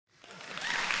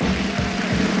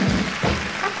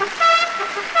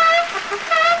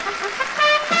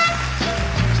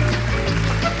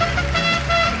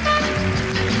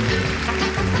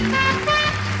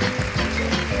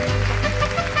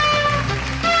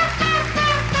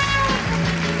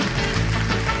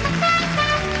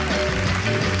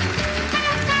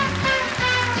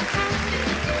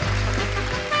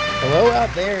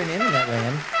out there in internet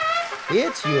land?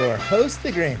 It's your host,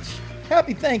 The Grinch.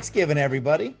 Happy Thanksgiving,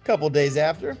 everybody. Couple days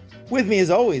after. With me,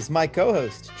 as always, my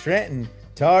co-host, Trenton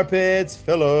Tar Pits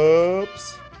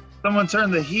Phillips. Someone turn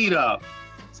the heat up.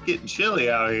 It's getting chilly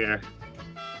out here.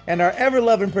 And our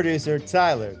ever-loving producer,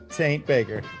 Tyler Taint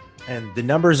Baker. And the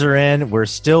numbers are in. We're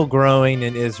still growing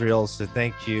in Israel, so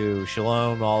thank you.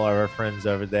 Shalom, all our friends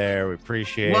over there. We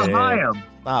appreciate L'chaim. it.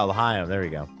 Oh, L'chaim. There we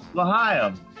go.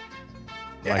 L'chaim.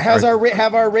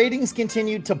 Have our ratings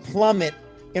continued to plummet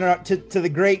to the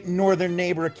great northern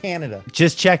neighbor of Canada?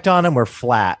 Just checked on them. We're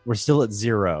flat. We're still at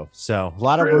 0. So a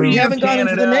lot of room. You haven't gone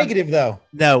into the negative, though.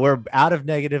 No, we're out of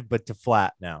negative, but to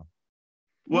flat now.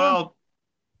 Well,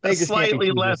 a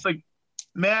slightly less.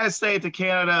 May I say to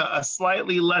Canada, a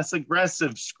slightly less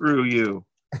aggressive screw you.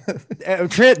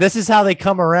 Trent, this is how they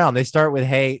come around. They start with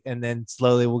hate, and then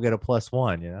slowly we'll get a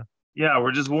 +1. You know. Yeah,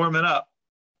 we're just warming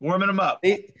them up.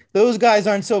 Those guys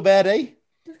aren't so bad, eh?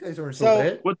 Those guys aren't so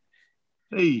bad. What?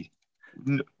 Hey,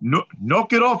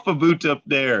 knock it off a boot up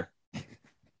there.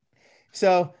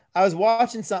 So I was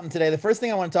watching something today. The first thing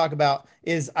I want to talk about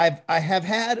is I have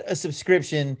had a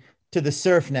subscription to the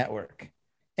Surf Network,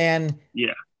 and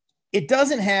yeah, it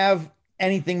doesn't have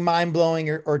anything mind-blowing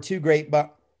or too great,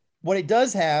 but what it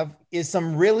does have is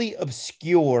some really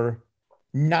obscure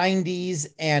 90s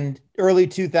and early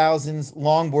 2000s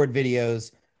longboard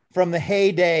videos from the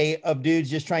heyday of dudes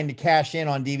just trying to cash in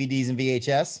on DVDs and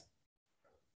VHS.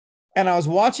 And I was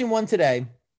watching one today,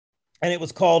 and it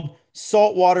was called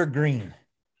Saltwater Green.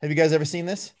 Have you guys ever seen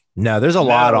this? No, there's a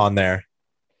lot on there.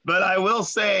 But I will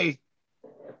say,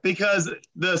 because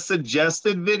the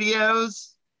suggested videos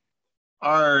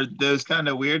are those kind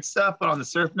of weird stuff, but on the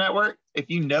Surf Network, if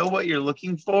you know what you're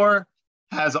looking for,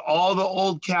 has all the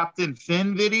old Captain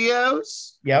Finn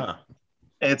videos. Yep.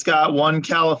 It's got One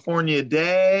California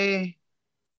Day,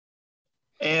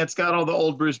 and it's got all the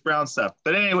old Bruce Brown stuff.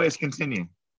 But anyways, continue.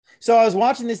 So I was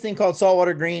watching this thing called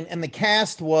Saltwater Green, and the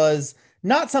cast was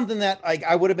not something that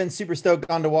I would have been super stoked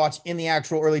on to watch in the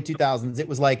actual early 2000s. It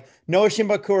was like Noah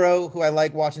Shimbakuro, who I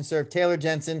like watching surf, Taylor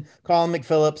Jensen, Colin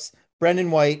McPhillips,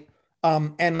 Brendan White.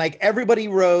 And like everybody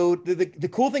rode, the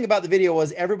cool thing about the video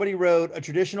was everybody rode a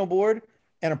traditional board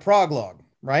and a prog log,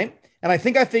 right? And I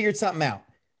think I figured something out.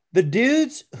 The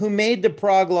dudes who made the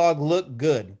prog log look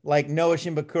good, like Noah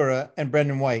Shimbakura and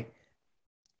Brendan White,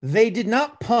 they did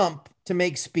not pump to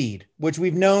make speed, which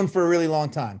we've known for a really long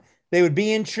time. They would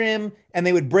be in trim and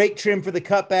they would break trim for the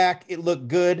cutback. It looked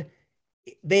good.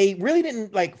 They really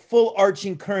didn't like full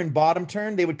arching current bottom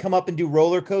turn. They would come up and do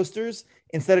roller coasters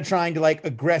instead of trying to like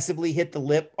aggressively hit the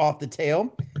lip off the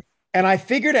tail. And I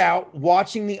figured out,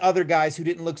 watching the other guys who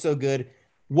didn't look so good,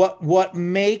 what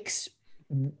makes,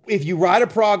 if you ride a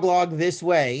prog log this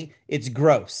way, it's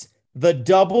gross. The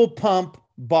double pump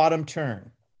bottom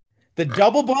turn. The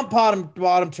double bump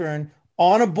bottom turn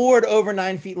on a board over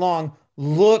 9 feet long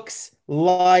looks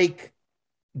like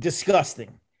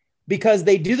disgusting, because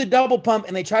they do the double pump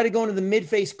and they try to go into the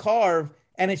mid-face carve,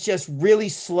 and it's just really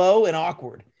slow and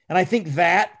awkward. And I think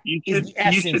that is the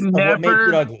essence of what makes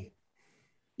it ugly.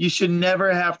 You should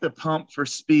never have to pump for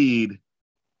speed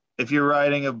if you're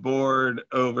riding a board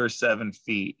over 7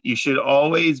 feet. You should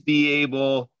always be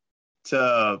able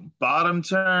to bottom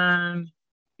turn.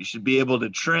 You should be able to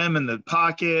trim in the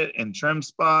pocket and trim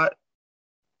spot.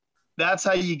 That's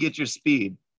how you get your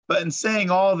speed. But in saying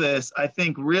all this, I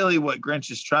think really what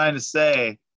Grinch is trying to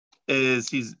say is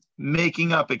he's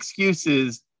making up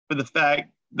excuses for the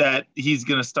fact that he's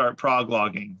going to start prog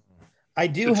logging. I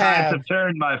do the have times have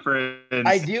turned, my friends.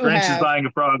 Grinch is buying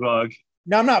a prog log.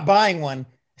 No, I'm not buying one.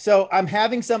 So I'm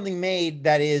having something made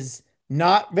that is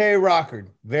not very rockered,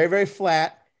 very, very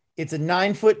flat. It's a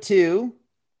 9'2"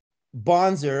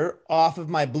 Bonzer off of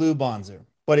my blue Bonzer,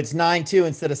 but it's 9'2"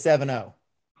 instead of 7'0".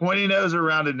 Pointy nose or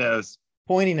rounded nose?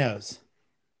 Pointy nose.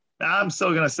 I'm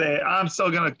still gonna say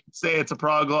it's a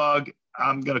prog log.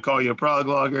 I'm gonna call you a prog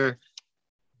logger,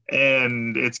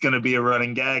 and it's gonna be a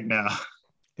running gag now.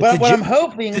 But what I'm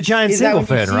hoping is that when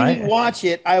fin, you see right? me watch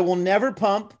it, I will never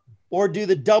pump or do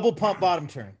the double pump bottom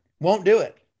turn. Won't do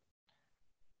it.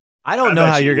 I don't know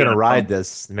how you're gonna ride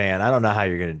this, man. I don't know how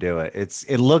you're gonna do it.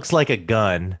 It looks like a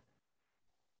gun.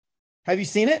 Have you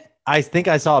seen it? I think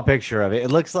I saw a picture of it. It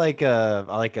looks like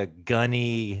a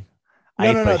gunny.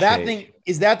 No. That thing,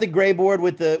 is that the gray board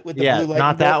with the blue light?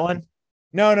 Not that one.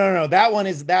 No.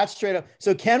 That's straight up.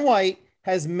 So Ken White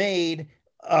has made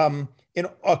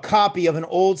a copy of an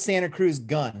old Santa Cruz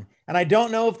gun, and I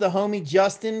don't know if the homie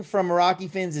Justin from Meraki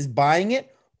Fins is buying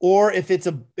it, or if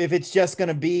it's just going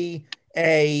to be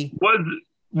a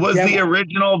was the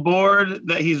original board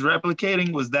that he's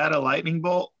replicating, was that a lightning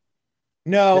bolt?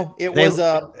 No, it They was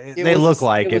a they look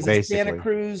like it it was a Santa basically.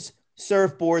 Cruz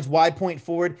surfboards, wide point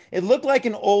forward. It looked like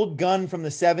an old gun from the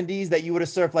 70s that you would have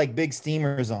surfed like big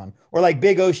steamers on, or like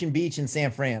Big Ocean Beach in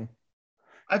San Fran.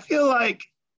 I feel like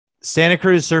Santa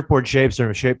Cruz surfboard shapes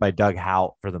are shaped by Doug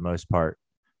Hout for the most part.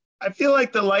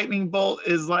 the lightning bolt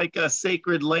is like a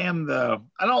sacred lamb though.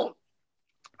 I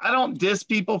don't diss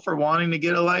people for wanting to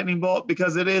get a lightning bolt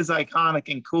because it is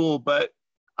iconic and cool, but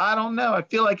I don't know. I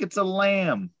feel like it's a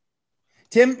lamb.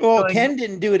 Like, Ken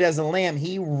didn't do it as a lamb.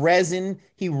 He resin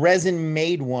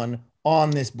made one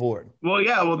on this board. well,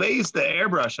 yeah, well, they used to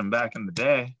airbrush them back in the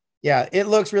day. Yeah, it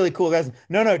looks really cool.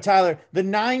 No, Tyler, the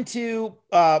 9.2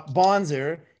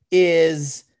 Bonzer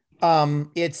is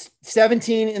it's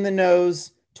 17 in the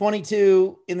nose,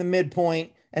 22 in the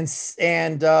midpoint, and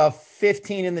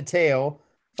 15 in the tail.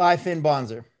 5 fin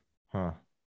Bonzer, Huh.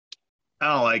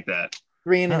 I don't like that,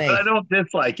 3 and an but I eighth. don't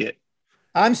dislike it.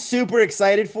 I'm super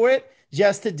excited for it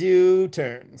just to do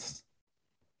turns.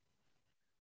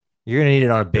 You're gonna need it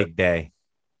on a big day.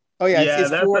 Oh yeah, Yeah, it's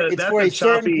that's for a a certain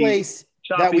choppy place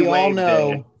that we all wave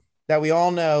day.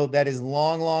 know that is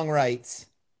long rights.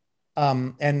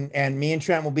 And me and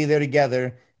Trent will be there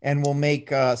together, and we'll make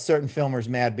certain filmers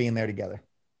mad being there together.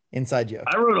 Inside joke.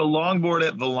 I rode a longboard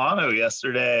at Volano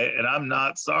yesterday, and I'm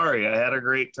not sorry. I had a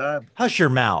great time. Hush your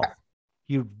mouth.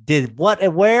 You did what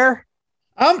and where?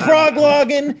 I'm prog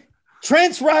logging.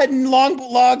 Trent's riding long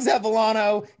logs at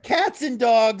Volano. Cats and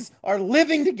dogs are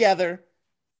living together.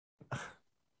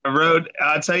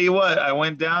 I'll tell you what, I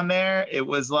went down there. It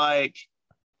was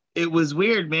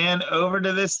weird, man. Over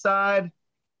to this side,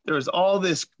 there was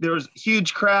a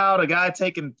huge crowd, a guy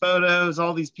taking photos,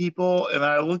 all these people. And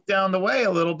I looked down the way a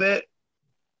little bit.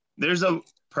 There's a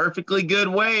perfectly good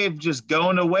wave just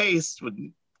going to waste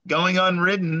going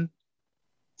unridden.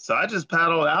 So I just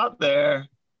paddled out there,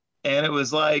 and it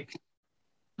was like,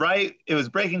 it was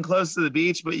breaking close to the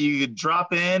beach, but you could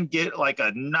drop in, get like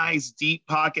a nice deep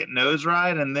pocket nose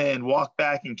ride, and then walk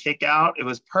back and kick out. It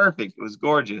was perfect. It was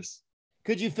gorgeous.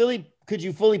 Could you fully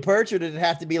perch, or did it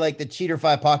have to be like the Cheater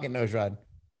 5 pocket nose ride?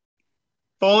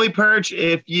 Fully perch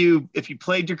if you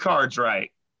played your cards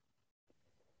right.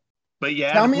 But you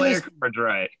had Tell to me play this- your cards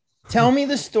right. Tell me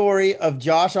the story of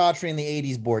Josh Autry in the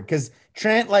 80s board, because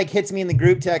Trent like hits me in the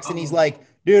group text and he's like,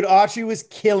 dude, Autry was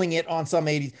killing it on some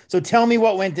 80s. So tell me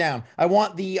what went down. I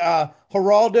want the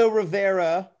Geraldo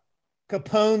Rivera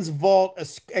Capone's Vault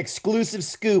exclusive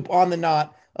scoop on the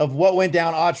knot of what went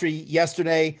down Autry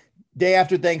yesterday, day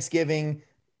after Thanksgiving.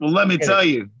 Well, let me tell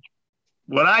you,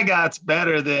 what I got's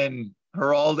better than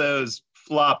Geraldo's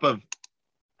flop of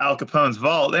Al Capone's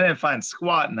vault. They didn't find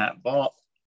squat in that vault.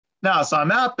 No, so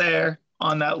I'm out there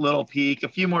on that little peak. A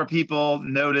few more people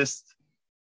noticed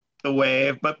the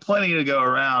wave, but plenty to go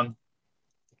around.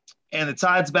 And the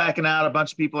tide's backing out. A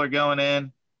bunch of people are going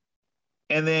in.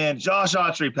 And then Josh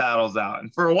Autry paddles out.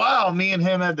 And for a while, me and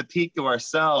him had the peak to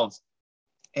ourselves.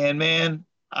 And man,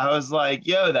 I was like,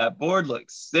 yo, that board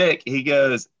looks sick. He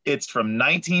goes, it's from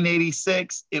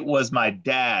 1986. It was my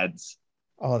dad's.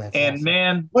 Oh, that's and awesome.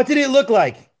 Man, what did it look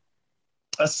like?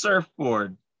 A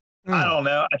surfboard. I don't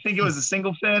know. I think it was a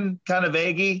single fin, kind of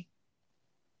eggy.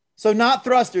 So not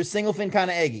thrusters, single fin,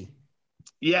 kind of eggy.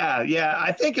 Yeah.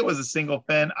 I think it was a single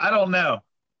fin. I don't know.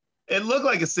 It looked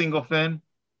like a single fin,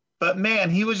 but man,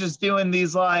 he was just doing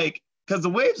these because the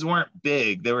waves weren't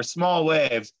big. They were small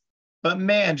waves, but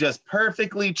man, just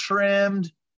perfectly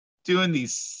trimmed, doing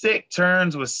these sick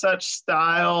turns with such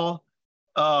style.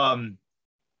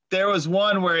 There was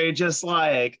one where he just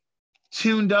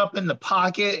tuned up in the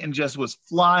pocket and just was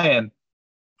flying.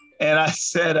 And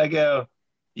I go,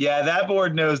 yeah, that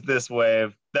board knows this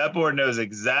wave. That board knows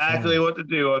exactly what to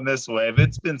do on this wave.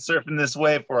 It's been surfing this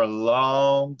wave for a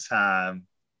long time.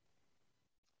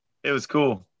 It was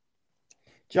cool.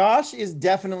 Josh is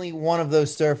definitely one of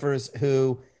those surfers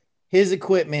who his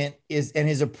equipment and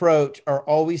his approach are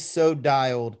always so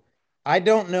dialed. I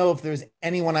don't know if there's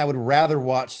anyone I would rather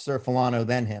watch surf Alano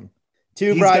than him.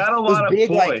 He's got a lot of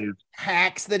poise.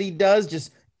 Hacks that he does,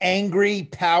 just angry,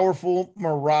 powerful,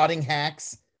 marauding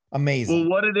hacks. Amazing. Well,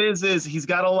 what it is he's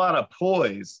got a lot of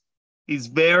poise. He's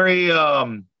very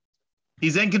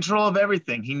he's in control of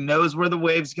everything. He knows where the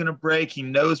wave's going to break. He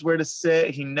knows where to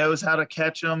sit. He knows how to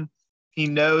catch them. He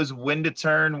knows when to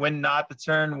turn, when not to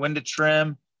turn, when to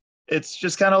trim. It's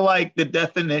just kind of like the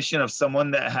definition of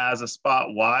someone that has a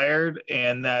spot wired,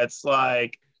 and that's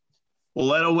like, will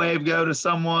let a wave go to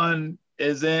someone,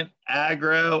 isn't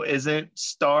aggro, isn't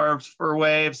starved for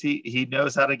waves. He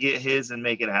knows how to get his and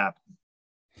make it happen.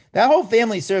 That whole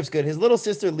family surfs good. His little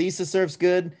sister Lisa surfs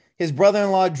good. His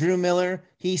brother-in-law Drew Miller,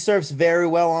 he surfs very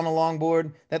well on a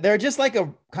longboard. That they're just like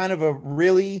a kind of a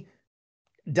really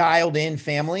dialed in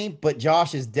family, but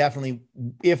Josh is definitely,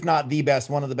 if not the best,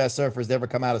 one of the best surfers to ever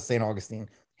come out of St. Augustine.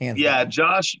 Hands down.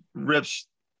 Josh rips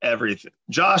everything.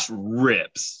 Josh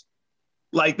rips.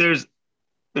 Like there's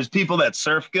people that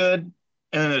surf good,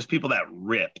 and then there's people that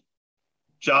rip.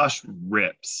 Josh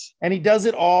rips. And he does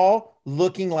it all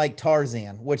looking like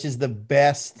Tarzan, which is the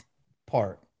best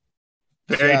part.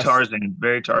 Very Tarzan.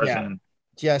 Yeah,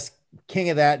 just king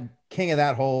of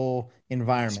that whole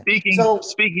environment.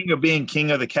 Speaking of being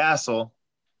king of the castle,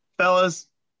 fellas,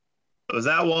 I was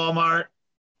at Walmart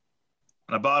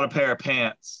and I bought a pair of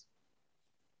pants.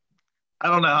 I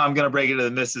don't know how I'm gonna break it to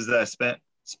the missus that I spent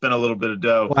a little bit of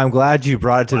dough. Well, I'm glad you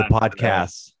brought it to the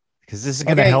podcast because this is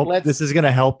gonna help. This is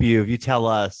gonna help you if you tell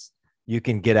us. You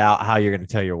can get out how you're gonna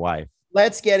tell your wife.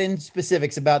 Let's get in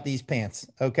specifics about these pants,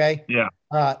 okay? Yeah.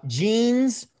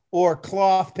 Jeans or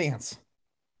cloth pants?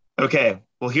 Okay.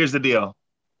 Well, here's the deal.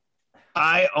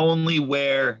 I only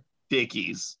wear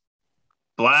Dickies.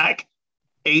 Black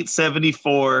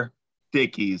 874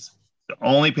 Dickies. The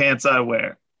only pants I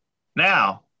wear.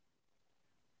 Now,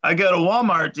 I go to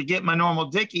Walmart to get my normal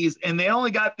Dickies, and they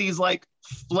only got these like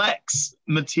flex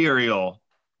material.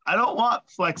 I don't want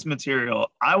flex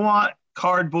material. I want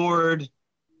cardboard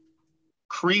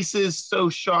creases so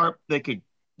sharp they could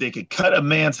cut a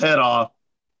man's head off.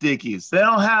 Dickies. They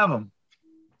don't have them.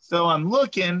 So I'm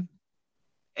looking,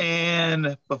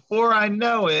 and before I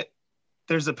know it,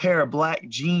 there's a pair of black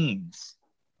jeans.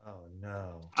 Oh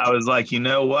no. I was like, you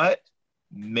know what?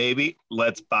 Maybe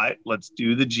let's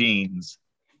do the jeans.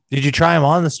 Did you try them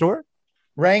on in the store?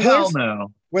 Wranglers? Hell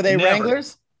no. Were they Never.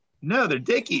 Wranglers? No, they're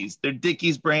Dickies. They're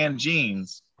Dickies brand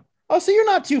jeans. Oh, so you're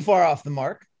not too far off the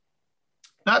mark.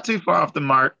 Not too far off the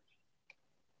mark.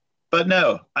 But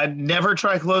no, I'd never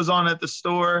try clothes on at the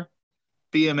store.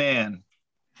 Be a man.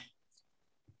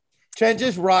 Trent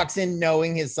just rocks in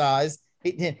knowing his size.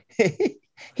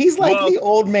 He's like the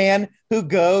old man who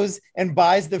goes and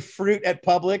buys the fruit at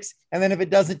Publix, and then if it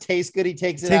doesn't taste good, he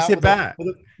takes it back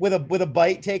with a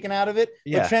bite taken out of it.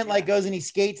 Yeah. But Trent like goes and he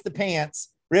skates the pants,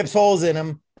 rips holes in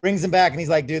them, brings them back, and he's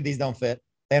like, "Dude, these don't fit.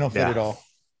 They don't fit at all."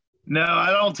 No,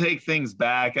 I don't take things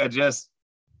back.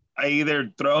 I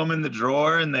either throw them in the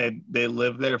drawer and they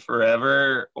live there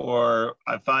forever, or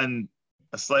I find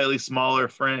a slightly smaller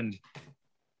friend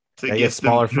to get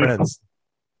smaller friends.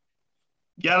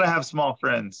 You gotta have small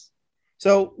friends.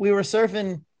 So we were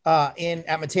surfing at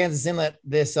Matanzas Inlet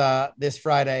this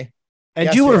Friday. And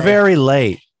yesterday. You were very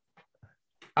late.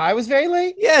 I was very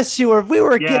late? Yes, you were. We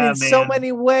were getting so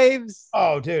many waves.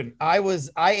 Oh, dude. I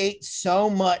ate so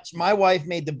much. My wife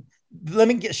made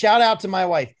shout out to my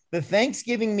wife. The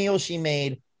Thanksgiving meal she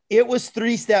made, it was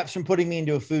 3 steps from putting me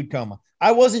into a food coma.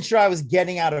 I wasn't sure I was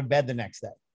getting out of bed the next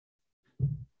day.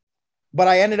 But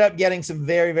I ended up getting some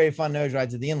very, very fun nose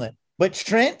rides at the inlet. But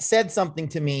Trent said something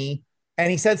to me,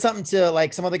 and he said something to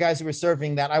like some of the guys who were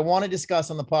surfing that I want to discuss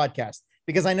on the podcast,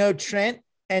 because I know Trent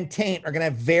and Taint are going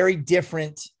to have very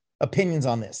different opinions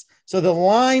on this. So the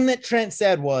line that Trent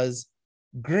said was,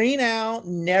 Green Owl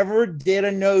never did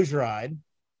a nose ride,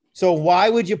 so why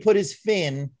would you put his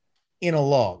fin in a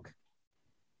log?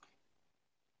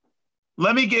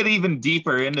 Let me get even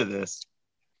deeper into this.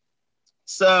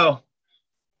 So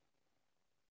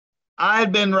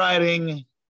I've been riding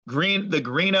the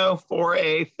Greeno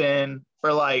 4A fin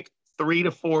for like 3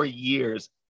 to 4 years.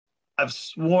 I've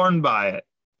sworn by it.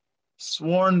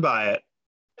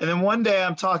 And then one day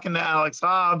I'm talking to Alex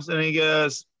Hobbs, and he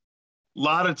goes,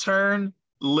 lot of turn,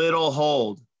 little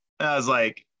hold. And I was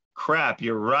like, crap,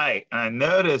 you're right. And I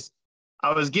noticed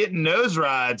I was getting nose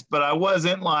rides, but I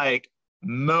wasn't like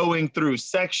mowing through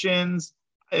sections.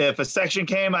 If a section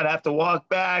came, I'd have to walk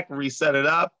back, reset it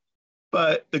up.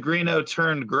 But the Greeno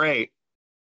turned great.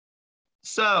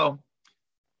 So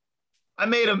I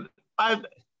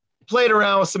played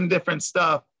around with some different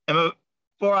stuff. And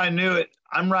before I knew it,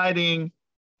 I'm riding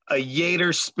a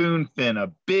Yater spoon fin, a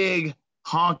big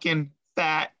honking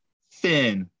fat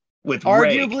fin with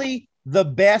arguably rake. The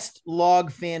best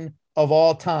log fin of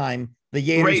all time, the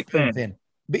Yater spoon fin.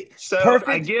 So perfect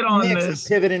I get on mix this of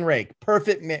pivot and rake.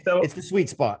 Perfect mix. So, it's the sweet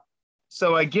spot.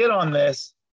 So I get on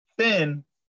this fin,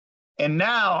 and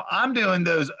now I'm doing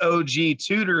those OG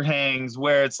Tudor hangs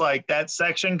where it's like that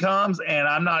section comes and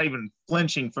I'm not even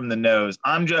flinching from the nose.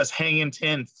 I'm just hanging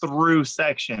 10 through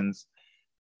sections.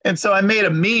 And so I made a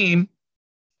meme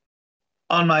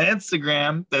on my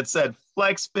Instagram that said,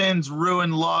 Flex fins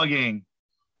ruin logging.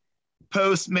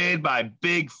 Post made by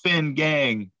Big Fin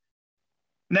Gang.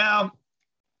 Now,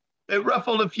 it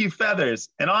ruffled a few feathers.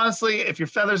 And honestly, if your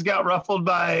feathers got ruffled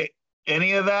by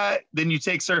any of that, then you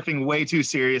take surfing way too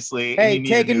seriously. Hey, and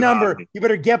you take need a number. You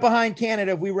better get behind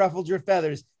Canada if we ruffled your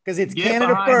feathers, because it's Get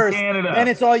Canada behind first, Canada. then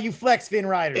it's all you flex fin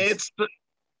riders.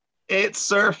 It's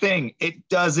surfing. It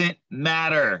doesn't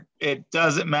matter. It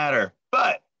doesn't matter.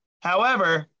 But,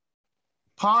 however,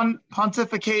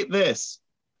 pontificate this.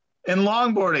 In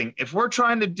longboarding, if we're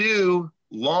trying to do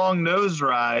long nose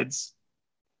rides,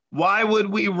 why would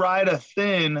we ride a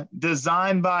fin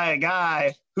designed by a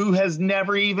guy who has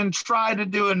never even tried to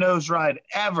do a nose ride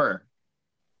ever?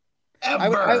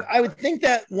 I would think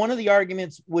that one of the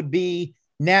arguments would be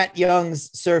Nat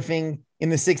Young's surfing in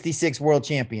the 66 World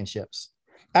Championships.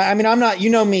 I mean, I'm not,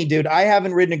 you know me, dude. I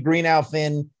haven't ridden a green owl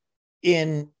fin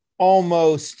in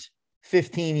almost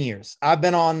 15 years. I've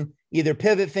been on either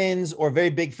pivot fins or very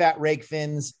big fat rake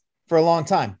fins for a long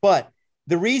time. But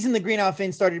the reason the green owl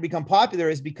fin started to become popular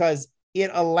is because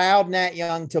it allowed Nat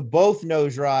Young to both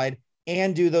nose ride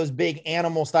and do those big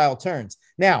animal style turns.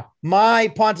 Now, my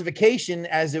pontification,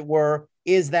 as it were,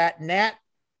 is that Nat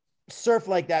surfed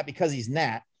like that because he's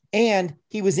Nat, and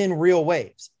he was in real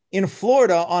waves. In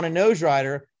Florida on a nose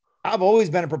rider, I've always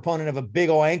been a proponent of a big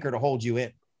old anchor to hold you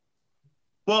in.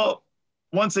 Well,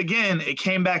 once again, it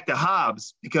came back to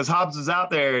Hobbs, because Hobbs was out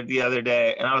there the other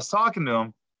day and I was talking to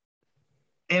him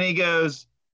and he goes,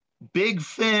 big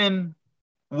fin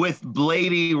with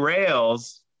bladey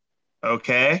rails.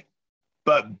 Okay.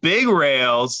 But big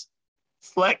rails,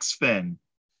 flex fin.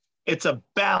 It's a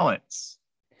balance.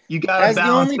 You got to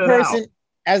balance it out.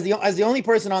 As the only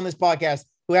person on this podcast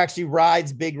who actually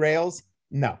rides big rails,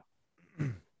 no.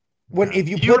 If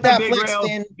you put that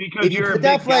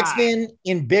flex fin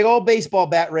in big old baseball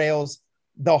bat rails,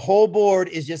 the whole board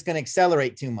is just going to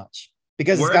accelerate too much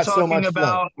because it's got so much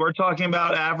flow. We're talking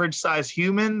about average size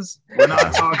humans. We're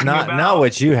not talking not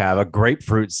what you have, a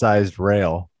grapefruit sized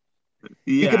rail.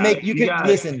 Yeah,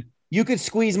 you could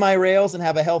squeeze my rails and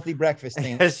have a healthy breakfast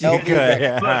thing. Yes, you could.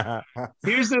 Yeah. Look,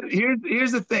 here's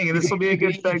the thing, and this will be a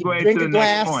good segue drink to a the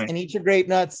glass next point. And eat your grape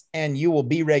nuts, and you will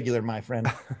be regular, my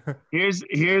friend. This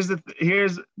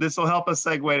will help us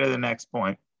segue to the next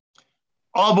point.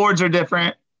 All boards are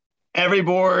different. Every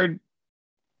board,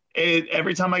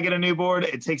 every time I get a new board,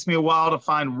 it takes me a while to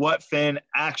find what fin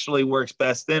actually works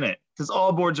best in it, because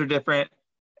all boards are different.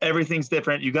 Everything's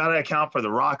different. You got to account for the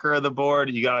rocker of the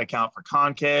board. You got to account for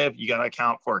concave. You got to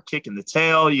account for kick in the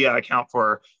tail. You got to account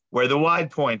for where the wide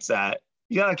point's at.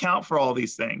 You got to account for all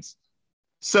these things.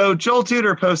 So Joel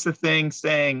Tudor posted a thing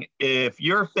saying, if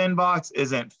your fin box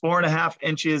isn't 4.5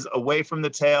 inches away from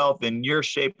the tail, then your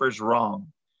shaper's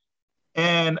wrong.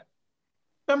 And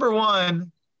number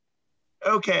one,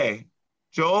 okay,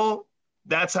 Joel,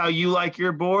 that's how you like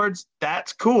your boards.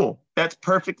 That's cool. That's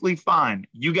perfectly fine.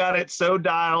 You got it so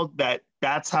dialed that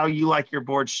that's how you like your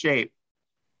board shape.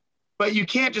 But you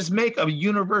can't just make a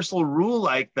universal rule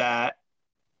like that.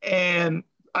 And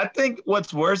I think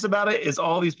what's worse about it is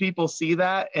all these people see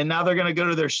that, and now they're going to go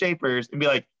to their shapers and be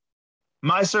like,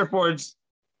 my surfboard's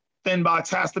fin box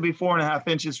has to be 4.5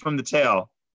 inches from the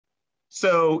tail.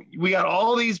 So we got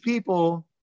all these people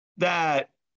that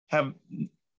have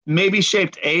maybe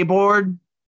shaped a board,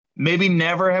 maybe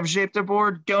never have shaped a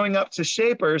board, going up to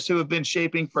shapers who have been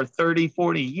shaping for 30,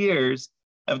 40 years,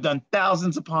 have done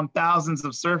thousands upon thousands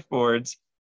of surfboards,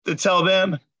 to tell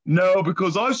them, no,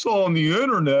 because I saw on the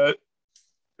internet,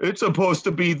 it's supposed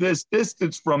to be this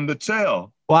distance from the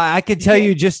tail. Well, I can tell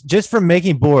you just from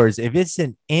making boards, if it's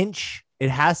an inch, it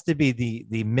has to be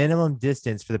the minimum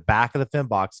distance for the back of the fin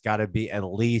box got to be at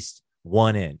least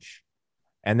 1 inch.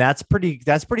 And that's pretty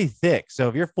thick. So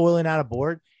if you're foiling out a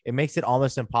board, it makes it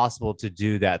almost impossible to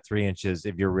do that 3 inches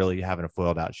if you're really having a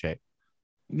foiled out shape.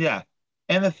 Yeah.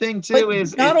 And the thing too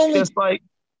is not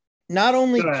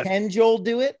only can Joel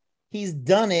do it, he's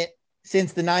done it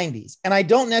since the 90s. And I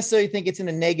don't necessarily think it's in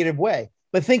a negative way,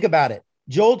 but think about it.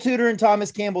 Joel Tudor and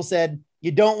Thomas Campbell said,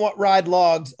 you don't ride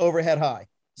logs overhead high.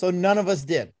 So none of us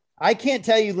did. I can't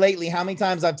tell you lately how many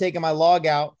times I've taken my log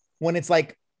out when it's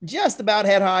like just about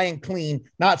head high and clean.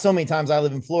 Not so many times, I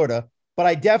live in Florida, but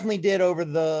I definitely did over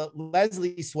the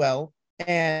Leslie swell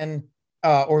and,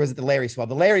 or was it the Larry swell?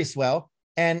 The Larry swell.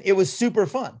 And it was super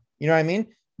fun. You know what I mean?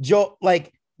 Joel,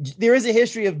 like there is a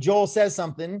history of Joel says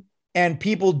something and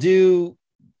people do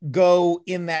go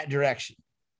in that direction.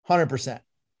 100%.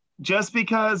 Just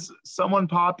because someone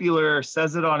popular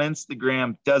says it on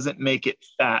Instagram doesn't make it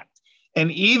fact.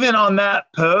 And even on that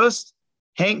post,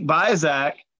 Hank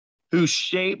Bizak, who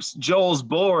shapes Joel's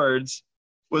boards,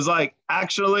 was like,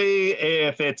 actually,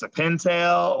 if it's a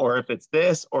pintail or if it's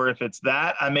this or if it's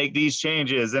that, I make these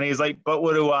changes. And he's like, but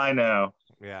what do I know?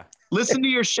 Yeah. Listen to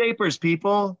your shapers,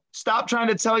 people. Stop trying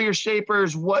to tell your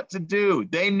shapers what to do.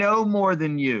 They know more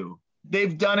than you.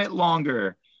 They've done it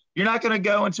longer. You're not going to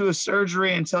go into a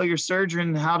surgery and tell your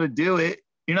surgeon how to do it.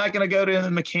 You're not going to go to the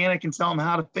mechanic and tell him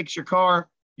how to fix your car.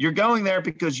 You're going there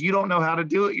because you don't know how to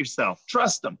do it yourself.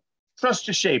 Trust them. Trust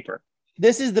your shaper.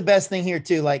 This is the best thing here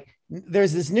too. Like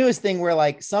there's this newest thing where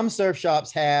like some surf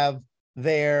shops have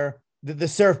the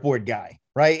surfboard guy,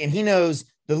 right? And he knows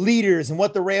the leaders and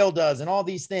what the rail does and all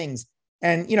these things.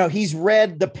 And, you know, he's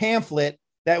read the pamphlet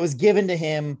that was given to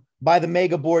him by the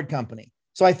mega board company.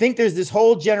 So I think there's this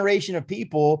whole generation of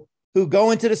people who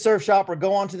go into the surf shop or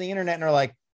go onto the internet and are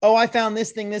like, oh, I found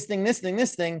this thing.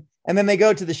 And then they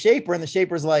go to the shaper and the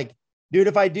shaper's like, dude,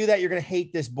 if I do that, you're going to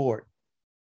hate this board.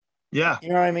 Yeah. You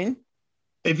know what I mean?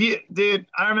 Dude,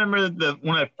 I remember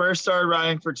when I first started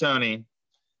riding for Tony,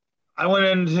 I went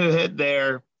into it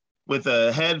there with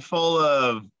a head full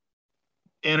of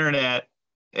internet.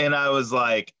 And I was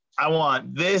like, I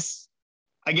want this.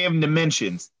 I gave him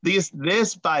dimensions. This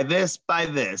by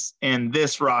this, and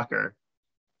this rocker.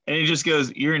 And he just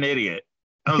goes, you're an idiot.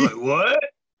 I was like, what?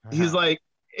 He's like,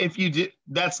 if you do,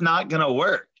 that's not going to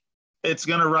work. It's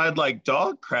going to ride like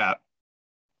dog crap.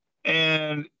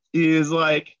 And he's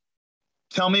like,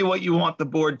 tell me what you want the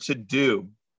board to do.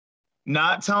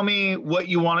 Not tell me what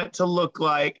you want it to look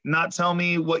like. Not tell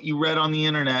me what you read on the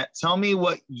internet. Tell me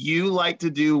what you like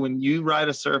to do when you ride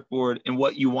a surfboard and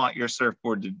what you want your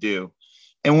surfboard to do.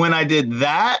 And when I did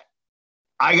that,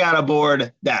 I got a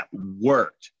board that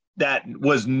worked, that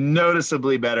was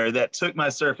noticeably better, that took my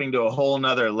surfing to a whole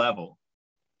nother level.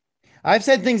 I've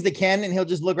said things to Ken and he'll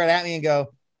just look right at me and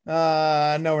go,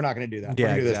 no, we're not going to do that.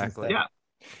 Yeah, do exactly. This yeah.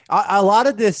 A lot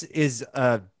of this is,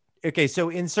 okay. So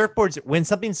in surfboards, when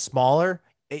something's smaller,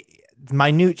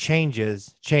 minute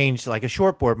changes change, like a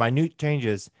short board, minute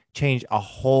changes change a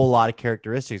whole lot of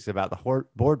characteristics about the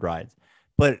board rides.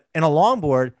 But in a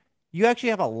longboard, you actually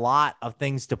have a lot of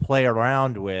things to play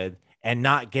around with and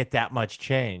not get that much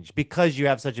change because you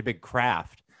have such a big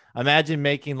craft. Imagine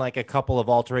making like a couple of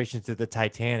alterations to the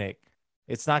Titanic.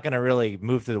 It's not going to really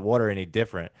move through the water any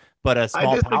different. But a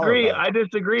small I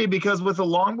disagree because with a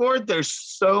longboard, there's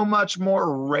so much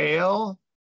more rail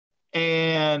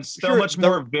and so much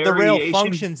more variation. The rail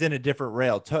functions in a different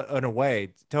rail in a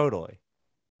way, totally.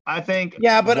 I think.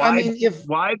 Yeah, but I mean, if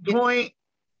wide point,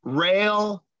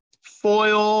 rail,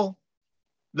 foil,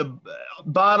 the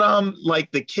bottom, like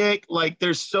the kick, like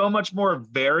there's so much more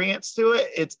variance to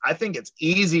it. I think it's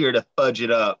easier to fudge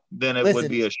it up than it would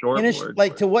be a shortboard.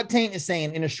 Like to what Taint is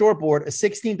saying, in a shortboard, a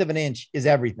 16th of an inch is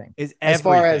everything. As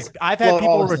far as I've had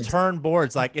people return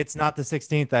boards, like it's not the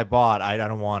 16th I bought. I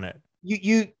don't want it.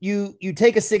 You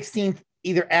take a 16th,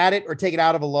 either add it or take it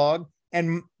out of a log,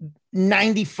 and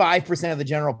 95% of the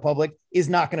general public is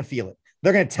not going to feel it.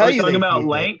 They're going to tell you. Talking about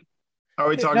length. Are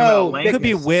we talking about length? It could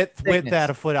be width at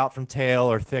a foot out from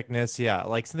tail, or thickness. Yeah,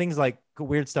 like things like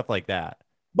weird stuff like that.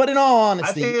 But in all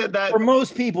honesty, for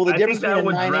most people, the difference between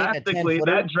a 9 and a 10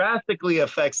 footer drastically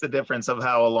affects the difference of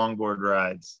how a longboard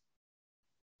rides.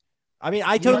 I mean,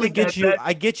 I totally get you.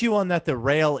 I get you on that. The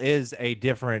rail is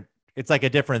it's like a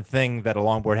different thing that a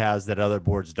longboard has that other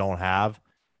boards don't have.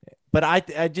 But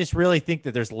I just really think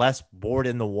that there's less board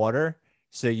in the water,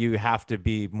 so you have to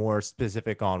be more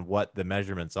specific on what the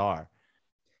measurements are.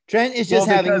 Trent is just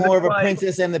having more of a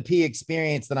Princess and the Pea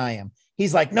experience than I am.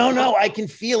 He's like, no, I can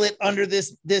feel it under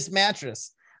this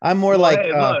mattress. I'm more look.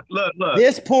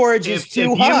 This porridge is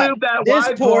too hot. This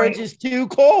porridge is too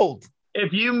cold.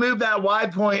 If you move that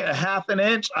wide point a half an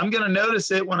inch, I'm going to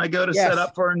notice it when I go to set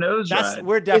up for a nose ride.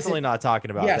 We're definitely not talking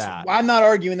about that. I'm not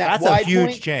arguing that. That's a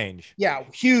huge change. Yeah,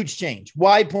 huge change.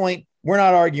 Wide point, we're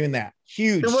not arguing that.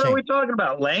 Huge. Then what are we talking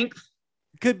about? Length?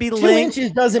 Could be 2 length.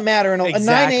 inches doesn't matter. A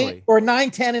 9.8 or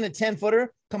 9.10 and a 10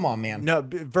 footer. Come on, man. No,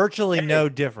 virtually no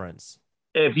difference.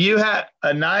 If you have a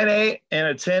 9.8 and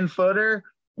a 10 footer,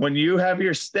 when you have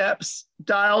your steps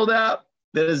dialed up,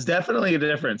 that is definitely a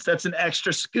difference. That's an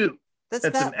extra scoop. That's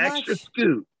an extra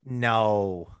scoop.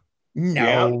 No,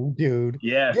 dude.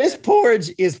 Yeah. This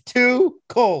porridge is too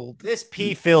cold. This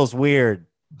pee feels weird.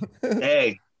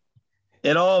 Hey.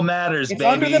 It all matters, it's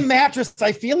baby. Under the mattress,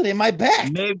 I feel it in my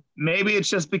back. Maybe it's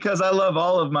just because I love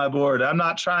all of my board. I'm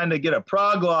not trying to get a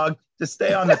prog log to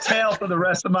stay on the tail for the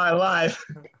rest of my life.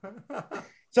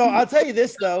 So I'll tell you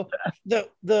this though,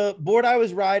 the board I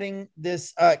was riding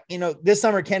this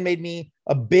summer, Ken made me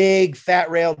a big fat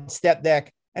railed step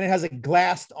deck, and it has a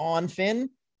glassed on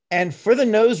fin. And for the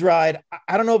nose ride,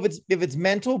 I don't know if it's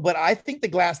mental, but I think the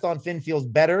glassed on fin feels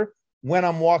better when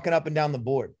I'm walking up and down the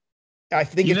board. I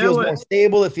think it feels more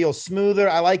stable. It feels smoother.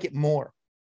 I like it more.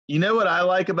 You know what I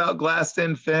like about glassed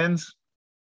in fins?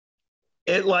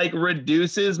 It like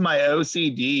reduces my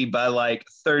OCD by like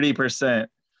 30%.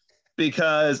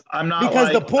 because I'm not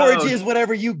because like, the porridge oh, is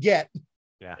whatever you get.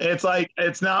 Yeah. it's like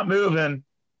it's not moving.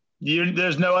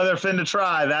 There's no other fin to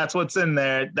try. That's what's in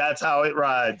there. That's how it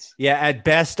rides. Yeah, at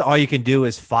best, all you can do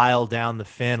is file down the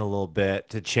fin a little bit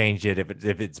to change it.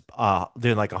 If it's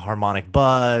doing like a harmonic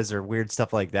buzz or weird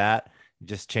stuff like that,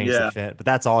 just change the fin. But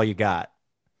that's all you got.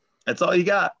 That's all you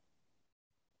got.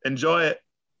 Enjoy it.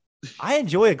 I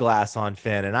enjoy a glass on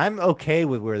fin, and I'm okay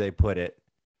with where they put it.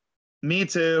 Me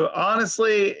too.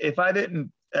 Honestly, if I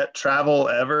didn't travel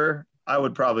ever, I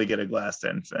would probably get a glassed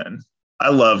in fin. I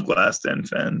love glassed in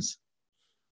fins.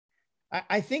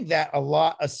 I think that a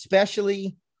lot,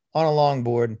 especially on a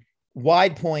longboard.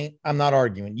 Wide point, I'm not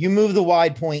arguing. You move the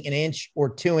wide point an inch or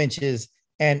 2 inches,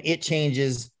 and it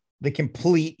changes the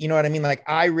complete, you know what I mean? Like,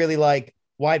 I really like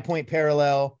wide point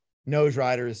parallel nose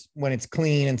riders when it's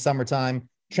clean in summertime.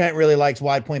 Trent really likes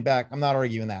wide point back. I'm not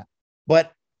arguing that.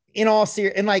 But in all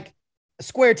serious, and like a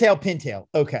square tail, pintail,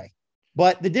 okay.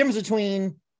 But the difference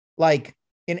between like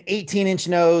an 18-inch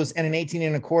nose and an 18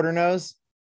 and a quarter nose,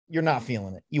 you're not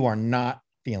feeling it. You are not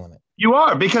feeling it. You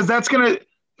are, because that's going to,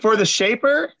 for the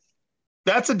shaper,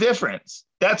 that's a difference.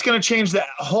 That's going to change the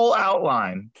whole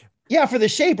outline. Yeah, for the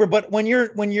shaper, but when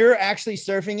you're actually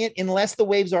surfing it, unless the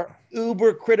waves are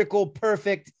uber critical,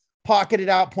 perfect, pocketed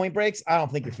out point breaks, I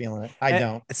don't think you're feeling it. I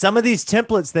don't. Some of these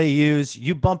templates they use,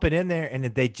 you bump it in there and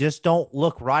they just don't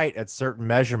look right at certain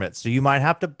measurements. So you might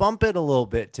have to bump it a little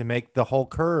bit to make the whole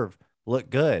curve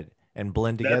look good and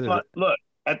blend together.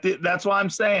 That's why I'm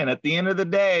saying at the end of the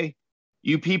day,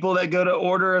 you people that go to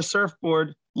order a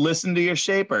surfboard, listen to your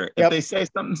shaper. If they say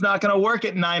something's not going to work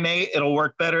at 9.8, it'll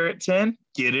work better at 10,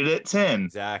 get it at 10.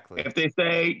 Exactly. If they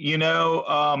say,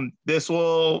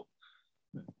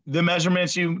 the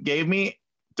measurements you gave me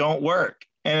don't work.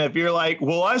 And if you're like,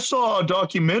 well, I saw a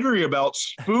documentary about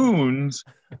spoons,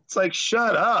 it's like,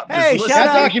 shut up. Hey,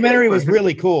 that documentary was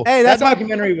really cool. Hey, that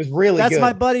documentary was really good. That's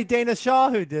my buddy Dana Shaw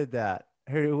who did that,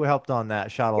 who helped on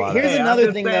that, shot a lot. Here's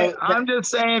another thing, though. I'm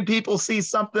just saying, people see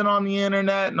something on the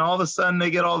internet and all of a sudden they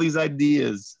get all these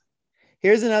ideas.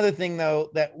 Here's another thing,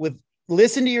 though, that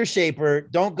listen to your shaper.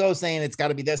 Don't go saying it's got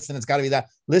to be this and it's got to be that.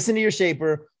 Listen to your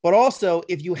shaper. But also,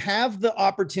 if you have the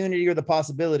opportunity or the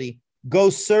possibility, go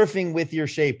surfing with your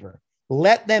shaper.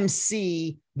 Let them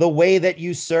see the way that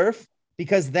you surf,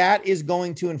 because that is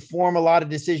going to inform a lot of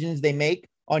decisions they make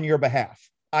on your behalf,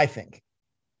 I think.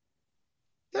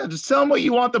 Yeah, just tell them what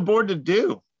you want the board to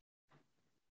do.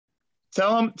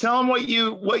 Tell them what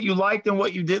you liked and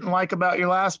what you didn't like about your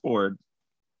last board.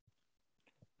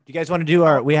 You guys want to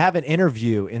do we have an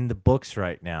interview in the books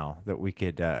right now that we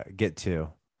could get to.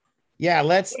 Yeah,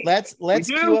 let's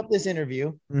queue up this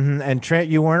interview. Mm-hmm. And Trent,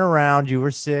 you weren't around, you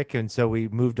were sick, and so we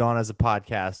moved on as a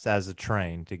podcast, as a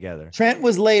train together. Trent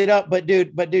was laid up, but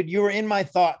dude, you were in my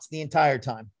thoughts the entire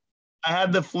time. I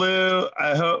had the flu.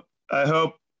 I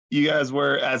hope you guys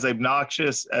were as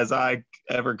obnoxious as I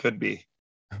ever could be.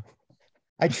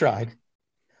 I tried.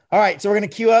 All right, so we're gonna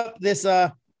queue up this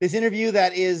interview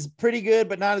that is pretty good,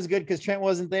 but not as good because Trent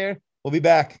wasn't there. We'll be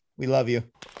back. We love you.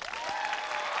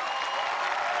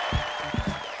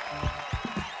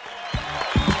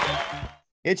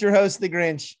 It's your host, The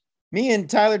Grinch. Me and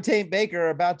Tyler Tate Baker are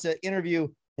about to interview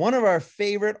one of our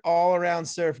favorite all-around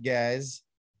surf guys,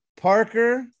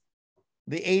 Parker,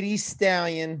 the 80s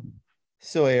Stallion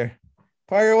Sawyer.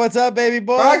 Parker, what's up, baby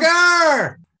boy?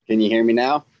 Parker! Can you hear me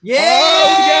now? Yeah!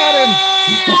 Oh,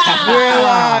 we got him. We're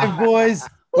live, boys.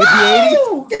 With the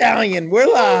 80s Stallion.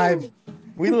 We're live.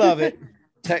 We love it.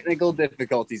 Technical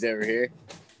difficulties over here.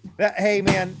 Hey,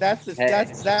 man,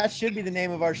 that should be the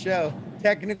name of our show.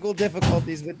 Technical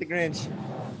difficulties with the Grinch.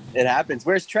 It happens.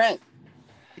 Where's Trent?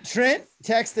 Trent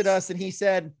texted us and he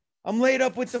said, I'm laid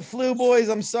up with the flu, boys.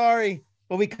 I'm sorry.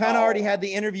 But we kind of already had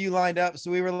the interview lined up.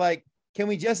 So we were like, can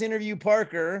we just interview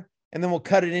Parker and then we'll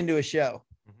cut it into a show?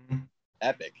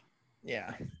 Epic.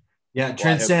 Yeah. Yeah.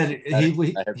 Trent said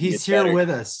he's here with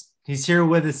us. He's here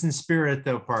with us in spirit,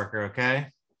 though, Parker. Okay.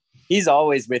 He's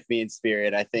always with me in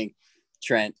spirit. I think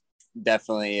Trent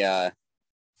definitely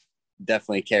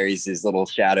carries his little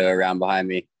shadow around behind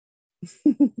me.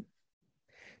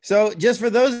 So just for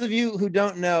those of you who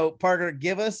don't know, Parker,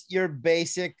 give us your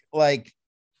basic,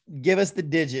 give us the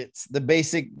digits, the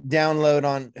basic download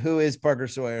on who is Parker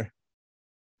Sawyer.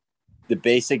 The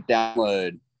basic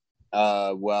download.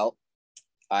 Well,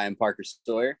 I am Parker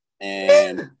Sawyer,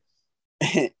 and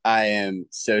I am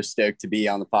so stoked to be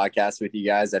on the podcast with you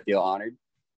guys. I feel honored.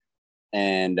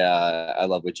 And I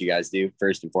love what you guys do,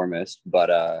 first and foremost.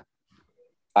 But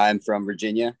I'm from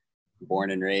Virginia, born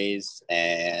and raised,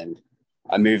 and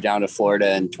I moved down to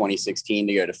Florida in 2016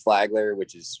 to go to Flagler,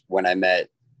 which is when I met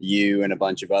you and a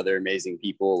bunch of other amazing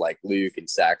people like Luke and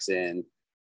Saxon.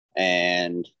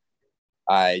 And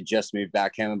I just moved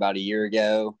back home about a year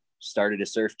ago, started a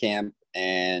surf camp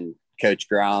and coach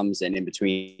Groms. And in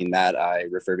between that, I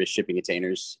refurbish shipping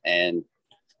containers and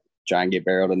try and get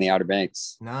barreled in the Outer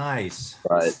Banks. Nice.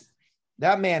 But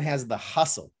that man has the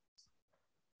hustle.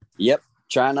 Yep.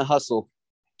 Trying to hustle.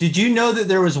 Did you know that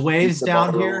there was waves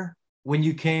down here when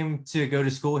you came to go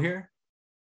to school here?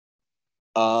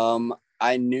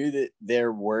 I knew that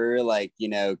there were like,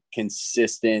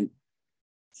 consistent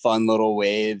fun little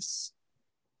waves,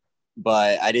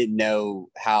 but I didn't know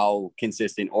how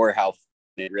consistent or how fun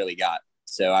it really got.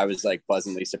 So I was like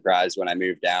pleasantly surprised when I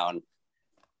moved down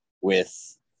with,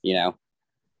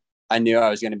 I knew I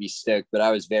was going to be stoked, but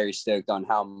I was very stoked on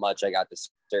how much I got to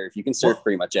surf. You can surf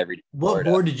pretty much every day. What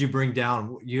board did you bring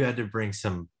down? You had to bring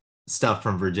some stuff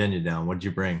from Virginia down. What did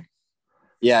you bring?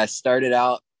 Yeah, I started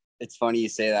out. It's funny you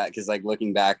say that because like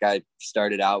looking back, I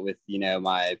started out with,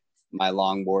 my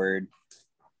longboard,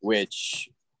 which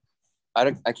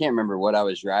I can't remember what I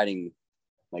was riding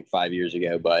like 5 years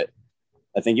ago, but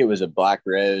I think it was a Black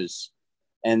Rose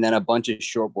and then a bunch of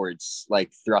shortboards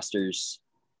like thrusters.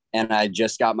 And I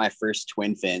just got my first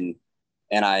twin fin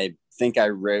and I think I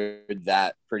rode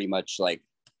that pretty much like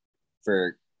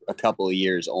for a couple of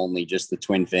years only, just the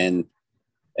twin fin,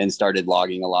 and started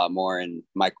logging a lot more. And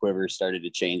my quiver started to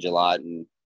change a lot. And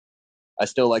I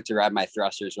still like to ride my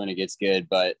thrusters when it gets good,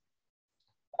 but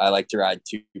I like to ride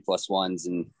 2+1s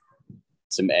and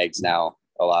some eggs now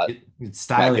a lot. It's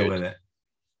styling with it.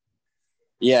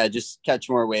 Yeah, just catch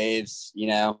more waves,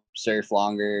 surf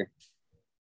longer,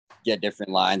 get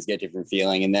different lines, get different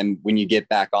feeling. And then when you get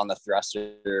back on the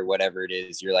thruster or whatever it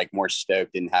is, you're like more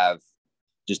stoked and have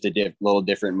just a little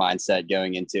different mindset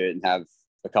going into it and have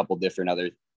a couple different other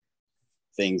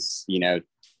things,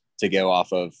 to go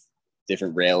off of,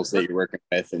 different rails that you're working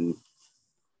with. And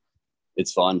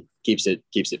it's fun. Keeps it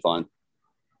fun.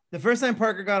 The first time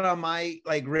Parker got on my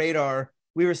like radar,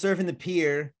 we were surfing the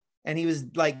pier and he was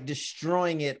like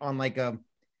destroying it on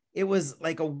it was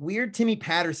like a weird Timmy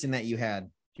Patterson that you had. Do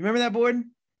you remember that board?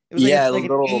 It was like an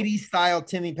 80s style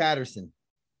Timmy Patterson.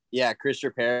 Yeah, Chris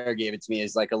Reparo gave it to me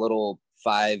as like a little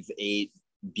 5'8"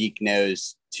 beak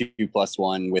nose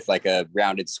 2+1 with like a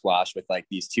rounded squash with like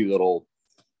these two little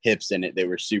hips in it. They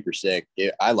were super sick.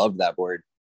 I loved that board.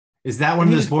 Is that one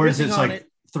of those boards that's like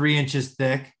 3 inches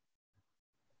thick?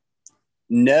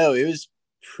 No, it was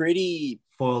pretty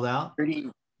foiled out,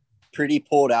 pretty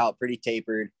pulled out, pretty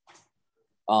tapered.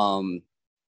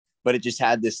 But it just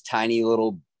had this tiny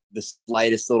little, the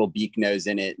slightest little beak nose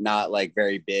in it, not like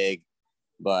very big,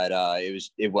 but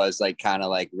it was like kind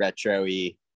of like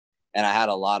retro-y. And I had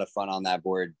a lot of fun on that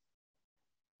board.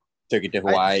 Took it to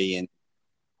Hawaii and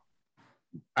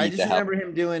I just remember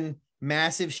him doing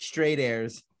massive straight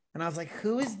airs. And I was like,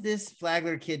 who is this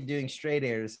Flagler kid doing straight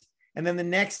airs? And then the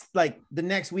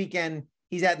next weekend,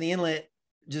 he's at the inlet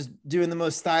just doing the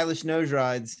most stylish nose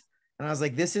rides. And I was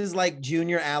like, this is like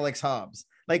junior Alex Hobbs.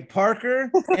 Like Parker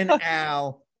and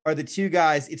Al are the two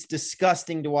guys. It's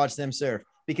disgusting to watch them surf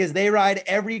because they ride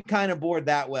every kind of board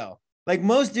that well. Like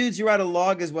most dudes who ride a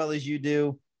log as well as you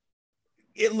do,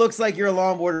 it looks like you're a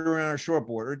longboarder on a shortboard.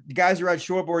 Or the guys who ride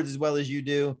shortboards as well as you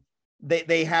do,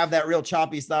 they have that real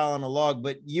choppy style on a log,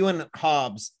 but you and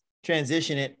Hobbs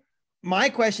transition it. My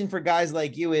question for guys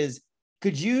like you is,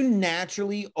 could you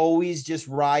naturally always just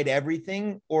ride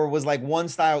everything, or was like one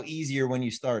style easier when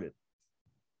you started?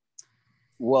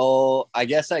 Well, I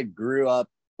guess I grew up,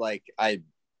 like I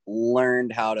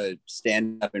learned how to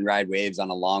stand up and ride waves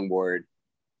on a longboard.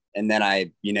 And then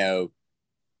I,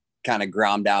 kind of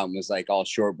grommed out and was like all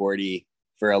shortboardy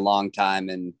for a long time.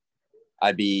 And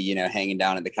I'd be, hanging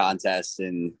down at the contest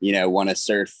and, want to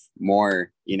surf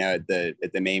more, at the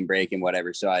main break and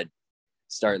whatever. So I'd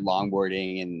start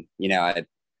longboarding and, I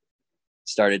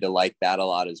started to like that a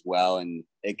lot as well. And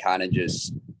it kind of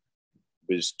just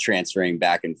was transferring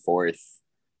back and forth.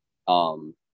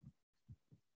 And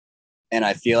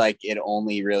I feel like it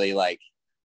only really like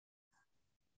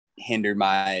hindered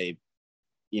my,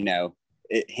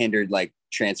 it hindered like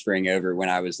transferring over when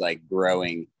I was like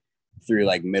growing through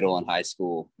like middle and high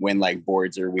school, when like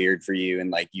boards are weird for you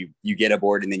and like you get a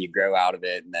board and then you grow out of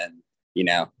it and then,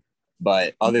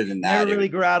 but other than that, never really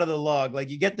grow out of the log. Like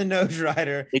you get the nose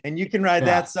rider and you can ride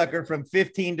that sucker from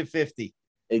 15 to 50.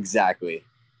 Exactly.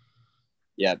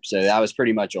 Yep. So that was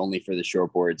pretty much only for the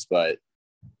short boards, but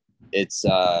it's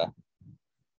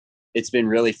been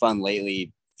really fun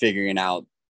lately figuring out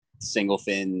single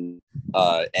fin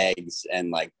eggs and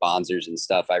like bonzers and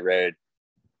stuff. I rode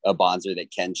a bonzer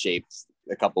that Ken shaped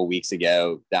a couple weeks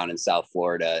ago down in South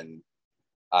Florida, and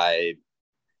I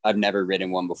I've never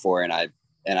ridden one before, and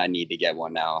I need to get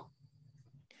one now.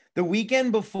 The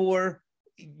weekend before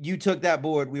you took that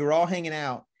board, we were all hanging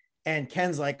out, and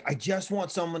Ken's like, I just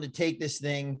want someone to take this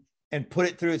thing and put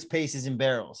it through its paces and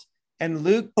barrels. And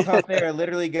Luke Toffair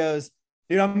literally goes,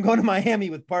 dude, I'm going to Miami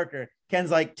with Parker.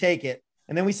 Ken's like, take it.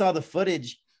 And then we saw the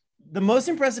footage. The most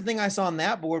impressive thing I saw on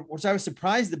that board, which I was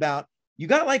surprised about, you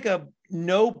got like a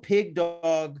no pig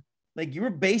dog. Like you were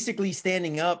basically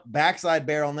standing up backside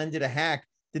barrel and then did a hack.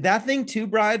 Did that thing two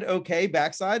bride okay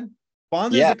backside?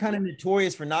 Bonzers are kind of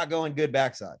notorious for not going good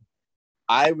backside.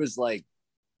 I was like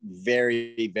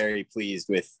very, very pleased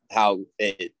with how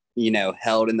it,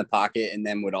 held in the pocket and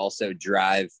then would also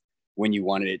drive when you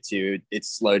wanted it to. It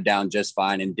slowed down just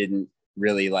fine and didn't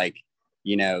really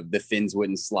the fins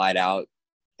wouldn't slide out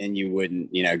and you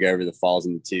wouldn't, go over the falls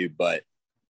in the tube, but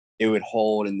it would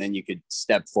hold and then you could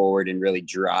step forward and really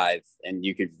drive and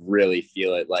you could really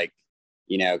feel it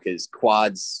because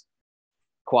quads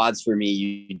for me,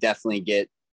 you definitely get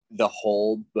the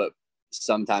hold, but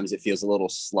sometimes it feels a little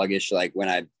sluggish, like when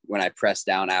I press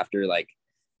down after like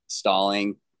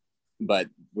stalling. But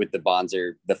with the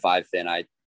Bonzer, the 5-fin, I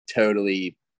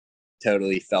totally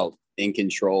felt in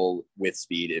control with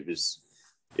speed. It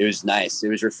was nice. It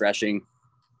was refreshing.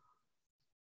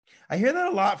 I hear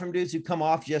that a lot from dudes who come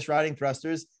off just riding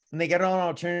thrusters and they get on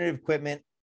alternative equipment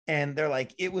and they're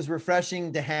like, it was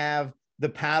refreshing to have the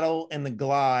paddle and the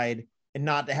glide and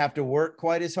not to have to work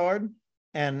quite as hard.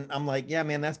 And I'm like, yeah,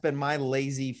 man, that's been my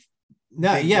lazy. Dude,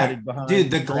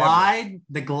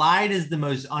 the glide is the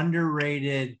most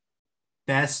underrated,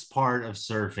 best part of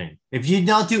surfing. If you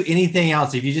don't do anything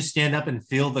else, if you just stand up and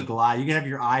feel the glide, you can have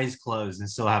your eyes closed and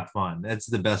still have fun. That's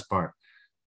the best part.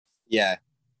 Yeah.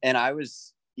 And I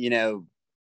was, a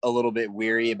little bit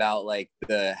weary about like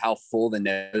how full the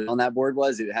nose on that board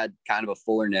was. It had kind of a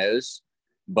fuller nose,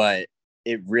 but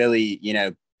it really,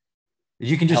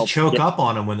 you can just choke up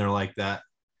on them when they're like that.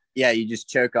 Yeah, you just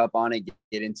choke up on it,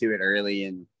 get into it early,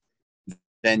 and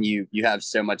then you have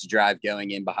so much drive going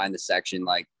in behind the section,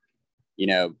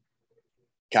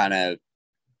 kind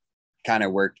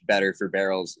of worked better for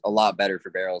barrels, a lot better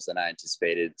for barrels than I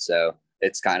anticipated. So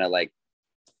it's kind of like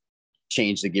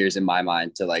changed the gears in my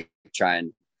mind to like try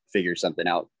and figure something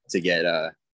out to get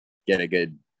a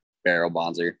good barrel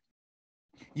Bonzer.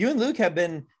 You and Luke have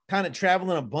been kind of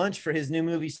traveling a bunch for his new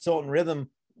movie, Salt and Rhythm.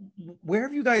 Where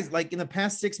have you guys, like in the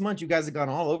past 6 months, you guys have gone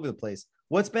all over the place.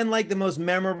 What's been like the most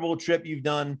memorable trip you've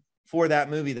done for that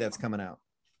movie that's coming out?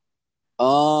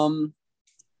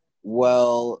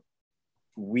 Well,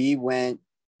 we went,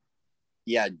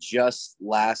 just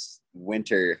last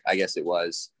winter, I guess it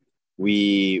was.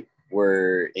 We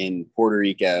were in Puerto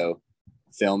Rico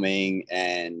filming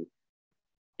and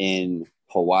in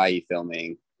Hawaii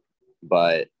filming,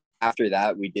 but after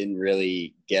that, we didn't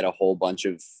really get a whole bunch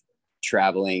of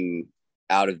traveling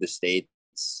out of the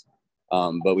States.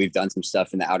 But we've done some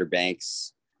stuff in the Outer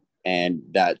Banks and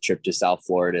that trip to South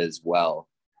Florida as well.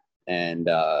 And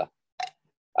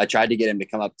I tried to get him to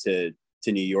come up to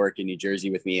New York and New Jersey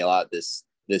with me a lot this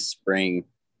spring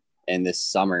and this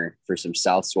summer for some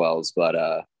South swells.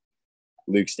 But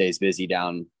Luke stays busy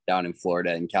down in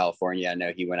Florida and California. I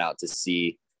know he went out to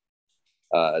see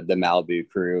the Malibu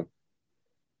crew,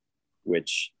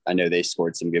 which I know they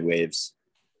scored some good waves.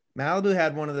 Malibu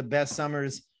had one of the best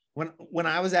summers. When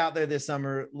I was out there this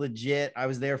summer, legit, I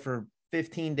was there for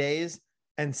 15 days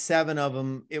and 7 of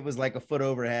them, it was like a foot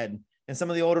overhead. And some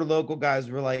of the older local guys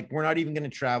were like, we're not even going to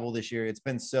travel this year. It's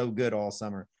been so good all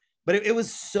summer. But it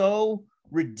was so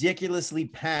ridiculously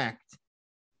packed.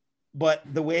 But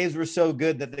the waves were so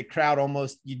good that the crowd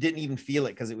almost, you didn't even feel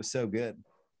it because it was so good.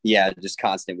 Yeah, just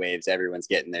constant waves. Everyone's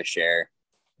getting their share.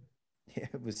 Yeah,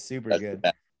 it was super good.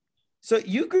 So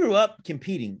you grew up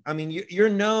competing. I mean, you're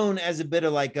known as a bit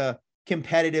of like a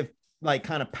competitive, like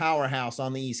kind of powerhouse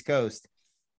on the East Coast.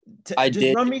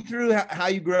 Run me through how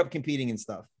you grew up competing and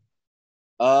stuff.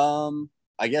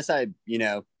 I guess I,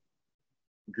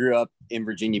 grew up in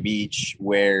Virginia Beach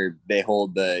where they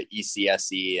hold the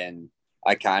ECSC, and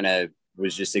I kind of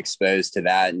was just exposed to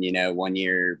that. And, 1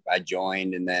 year I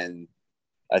joined, and then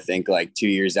I think like 2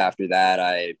 years after that,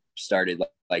 I started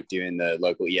like doing the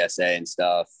local ESA and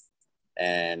stuff,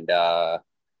 and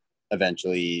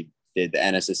eventually did the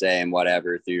NSSA and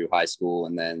whatever through high school,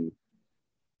 and then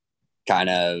kind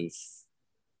of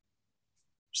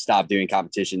stopped doing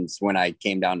competitions when I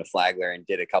came down to Flagler and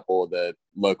did a couple of the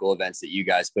local events that you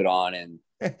guys put on. And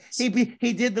he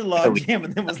did the log jam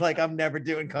and then was like, I'm never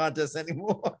doing contests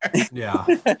anymore. Yeah.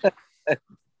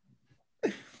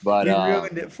 But you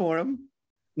ruined it for him.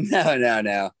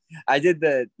 No. I did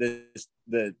the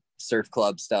surf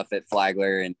club stuff at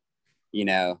Flagler, and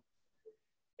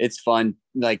it's fun.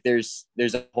 Like there's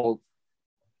a whole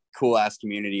cool ass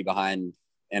community behind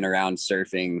and around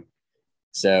surfing.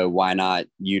 So why not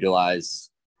utilize,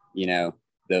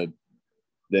 the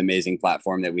amazing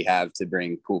platform that we have to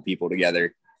bring cool people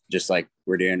together, just like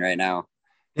we're doing right now.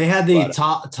 They had the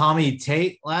Tommy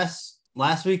Tate last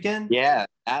weekend. Yeah,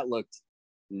 that looked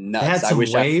nuts. They had some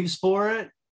waves for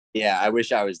it. Yeah, I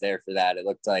wish I was there for that. It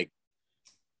looked like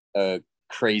a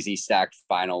crazy stacked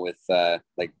final with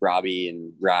like Robbie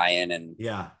and Ryan and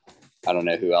I don't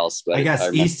know who else, but I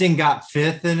guess Easton got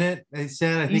 5th in it. They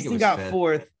said I think Easton it was got 5th.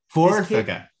 4th. 4th. Kid,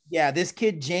 okay. Yeah, this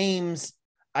kid James.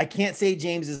 I can't say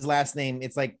James's last name.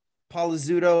 It's like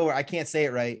Palazuto, or I can't say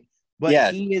it right.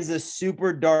 But he is a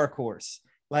super dark horse.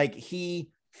 Like he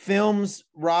films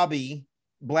Robbie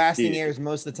blasting airs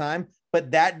most of the time,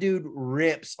 but that dude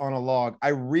rips on a log. I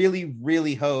really,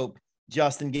 really hope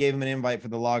Justin gave him an invite for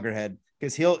the loggerhead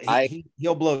because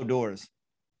he'll blow doors.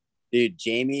 Dude,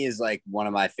 Jamie is like one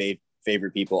of my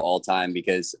favorite people all time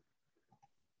because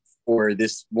for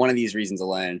one of these reasons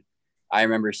alone, I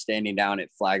remember standing down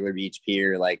at Flagler Beach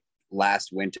Pier like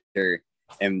last winter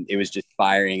and it was just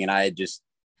firing and I had just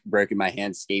broken my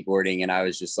hand skateboarding and I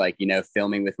was just like,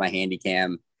 filming with my handy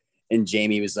cam. And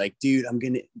Jamie was like, dude, I'm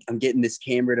getting this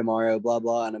camera tomorrow, blah,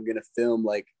 blah. And I'm going to film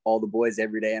like all the boys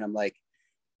every day. And I'm like,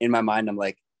 in my mind, I'm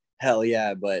like, hell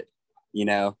yeah. But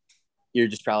you're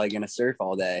just probably going to surf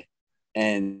all day.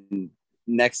 And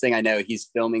next thing I know, he's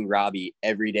filming Robbie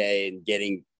every day and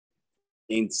getting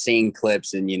insane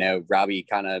clips. And, Robbie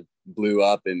kind of blew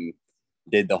up and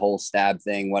did the whole stab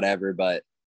thing, whatever. But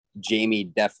Jamie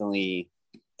definitely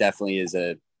is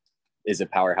a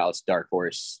powerhouse dark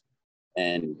horse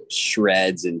and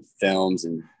shreds and films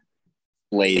and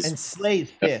slays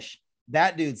fish.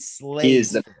 That dude slays. He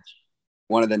is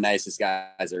one of the nicest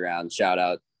guys around. Shout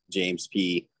out James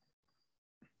P.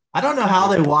 I don't know how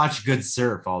they watch good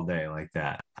surf all day like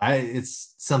that.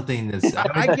 It's something that's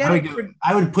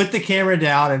I would put the camera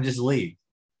down and just leave.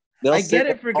 I get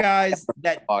it for guys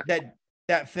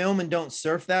that film and don't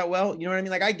surf that well. You know what I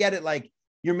mean? Like I get it. Like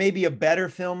you're maybe a better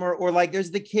filmer, or like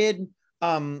there's the kid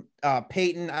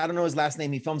Peyton. I don't know his last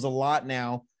name. He films a lot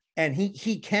now, and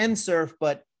he can surf,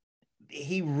 but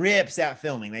he rips at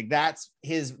filming. Like that's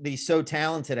he's so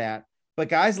talented at. But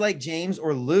guys like James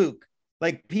or Luke.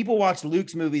 Like people watch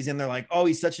Luke's movies and they're like, oh,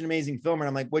 he's such an amazing filmer. And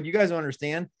I'm like, what you guys don't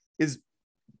understand is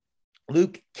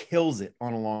Luke kills it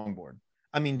on a longboard.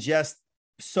 I mean, just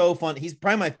so fun. He's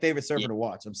probably my favorite surfer to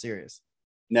watch. I'm serious.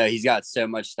 No, he's got so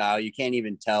much style. You can't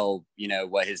even tell,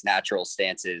 what his natural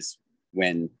stance is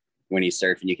when he's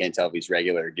surfing. You can't tell if he's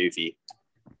regular or goofy.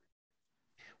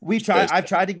 I've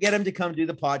tried to get him to come do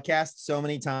the podcast so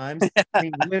many times.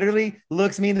 He literally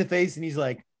looks me in the face and he's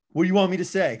like, what do you want me to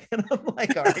say? And I'm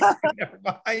like, all right, never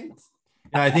mind.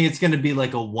 I think it's going to be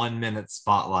like a 1-minute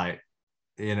spotlight,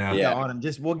 on him.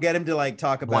 We'll get him to like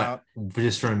talk about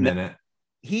just for a minute.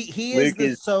 He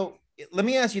is so let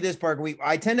me ask you this, Parker.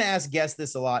 I tend to ask guests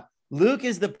this a lot. Luke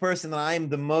is the person that I'm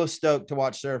the most stoked to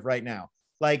watch surf right now.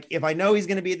 Like if I know he's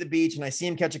going to be at the beach and I see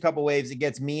him catch a couple waves, it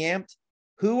gets me amped.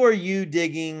 Who are you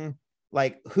digging?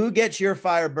 Like who gets your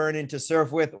fire burning to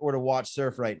surf with or to watch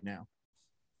surf right now?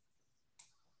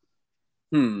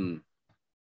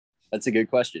 That's a good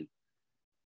question.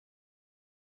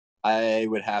 I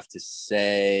would have to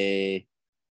say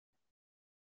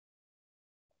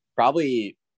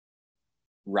probably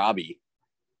Robbie.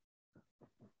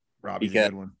 Robbie's a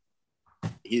good one.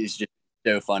 He's just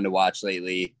so fun to watch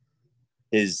lately.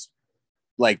 His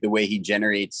like the way he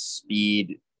generates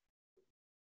speed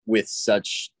with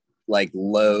such like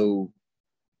low,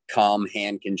 calm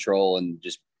hand control and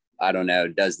just, I don't know,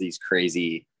 does these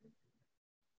crazy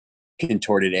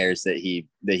contorted airs that he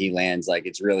lands. Like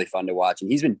it's really fun to watch. And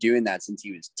he's been doing that since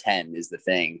he was 10 is the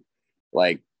thing.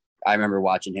 Like I remember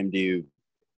watching him do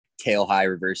tail high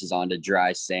reverses onto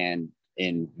dry sand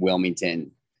in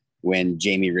Wilmington when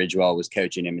Jamie Ridgewell was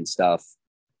coaching him and stuff.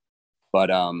 But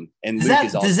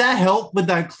does that help with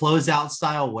that closeout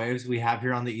style waves we have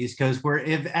here on the East Coast, where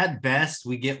if at best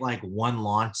we get like one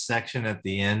launch section at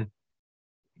the end,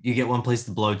 you get one place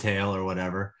to blow tail or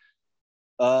whatever?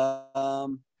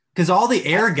 Because all the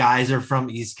air guys are from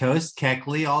East Coast,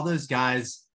 Keckley, all those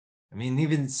guys. I mean,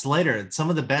 even Slater, some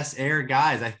of the best air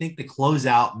guys. I think the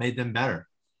closeout made them better.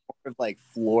 More of like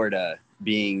Florida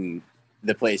being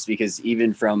the place, because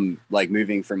even from like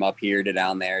moving from up here to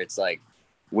down there, it's like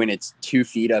when it's 2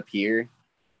 feet up here,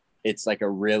 it's like a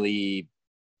really,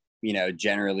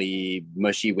 generally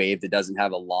mushy wave that doesn't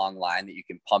have a long line that you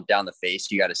can pump down the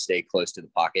face. You got to stay close to the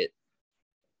pocket.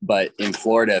 But in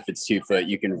Florida, if it's 2 foot,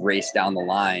 you can race down the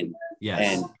line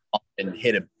and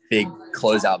hit a big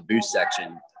closeout boost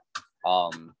section.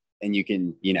 And you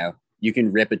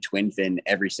can rip a twin fin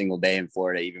every single day in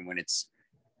Florida, even when it's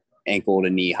ankle to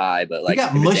knee high. But like, you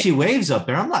got mushy waves up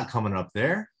there. I'm not coming up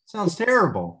there. Sounds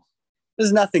terrible.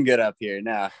 There's nothing good up here.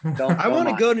 No, I want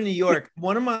to go to New York.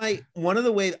 One of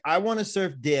the ways I want to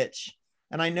surf ditch,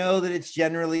 and I know that it's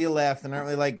generally a left, and I don't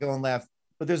really like going left.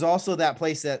 But there's also that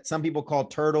place that some people call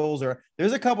Turtles, or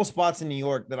there's a couple spots in New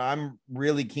York that I'm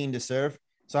really keen to surf.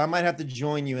 So I might have to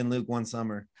join you and Luke one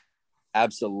summer.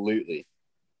 Absolutely.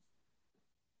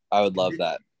 I would love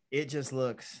that. It just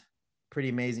looks pretty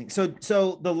amazing.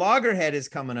 So the Loggerhead is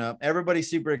coming up. Everybody's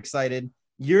super excited.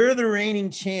 You're the reigning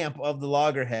champ of the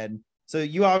Loggerhead. So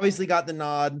you obviously got the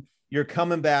nod. You're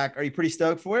coming back. Are you pretty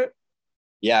stoked for it?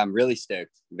 Yeah, I'm really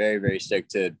stoked. Very, very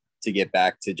stoked to get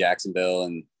back to Jacksonville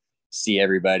and see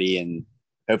everybody, and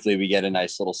hopefully we get a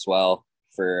nice little swell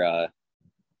for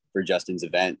Justin's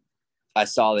event. I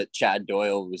saw that Chad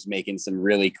Doyle was making some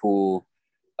really cool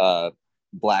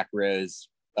Black Rose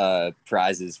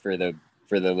prizes for the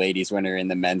ladies winner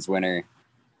and the men's winner.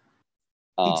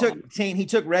 He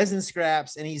took resin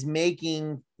scraps and he's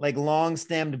making like long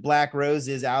stemmed black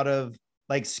roses out of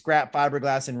like scrap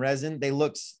fiberglass and resin. They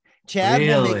look Chad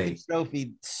will make the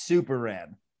trophy super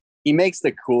rad. He makes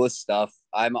the coolest stuff.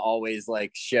 I'm always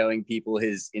like showing people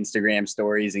his Instagram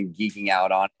stories and geeking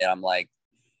out on it. I'm like,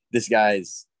 this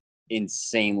guy's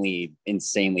insanely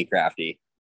crafty.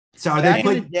 So are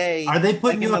they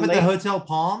putting you up at the Hotel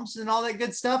Palms and all that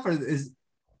good stuff? Or is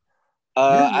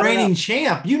you're reigning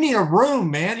champ? You need a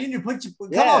room, man. You need to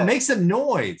come on, make some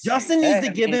noise. Justin needs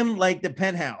to give him like the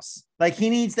penthouse. Like he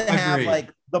needs to have like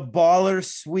the baller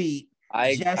suite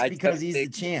because he's the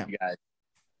champ.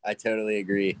 I totally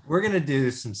agree. We're gonna do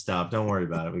some stuff. Don't worry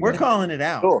about it. We're calling it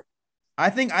out. Cool. I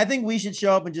think we should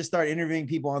show up and just start interviewing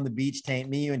people on the beach. Tank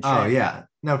me, you, and Trent. Oh yeah,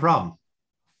 no problem.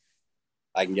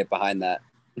 I can get behind that.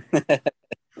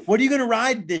 What are you going to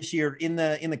ride this year in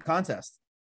the contest?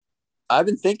 I've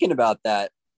been thinking about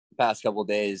that the past couple of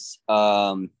days.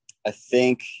 I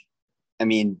think,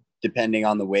 depending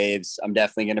on the waves, I'm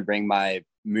definitely going to bring my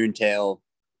Moontail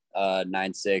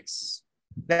 9.6.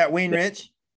 That Wayne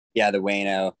Rich? Yeah, the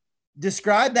Wayno.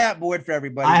 Describe that board for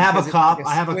everybody. I have a copy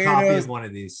of one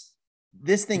of these.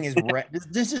 This thing is rad.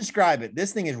 Just describe it.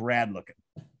 This thing is rad looking.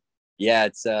 Yeah,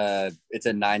 it's a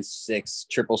 9.6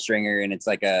 triple stringer, and it's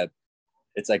like a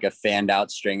fanned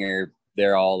out stringer.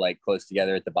 They're all like close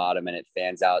together at the bottom, and it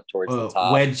fans out towards the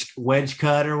top. Wedge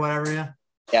cut or whatever.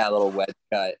 Yeah, a little wedge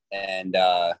cut, and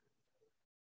the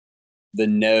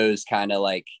nose kind of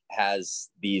like has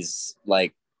these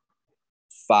like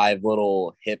 5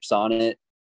 little hips on it,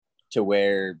 to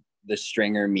where the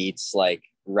stringer meets like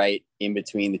right in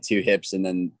between the 2 hips, and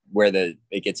then where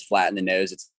it gets flat in the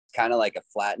nose. It's kind of like a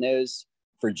flat nose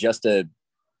for just a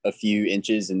few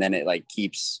inches, and then it like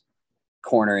keeps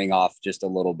cornering off just a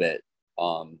little bit.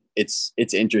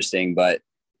 It's interesting, but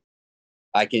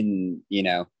I can,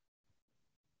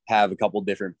 have a couple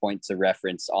different points of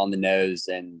reference on the nose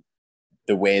and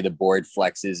the way the board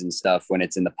flexes and stuff when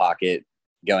it's in the pocket,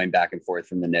 going back and forth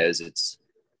from the nose.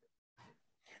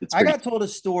 I got told a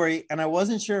story, and I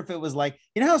wasn't sure if it was like,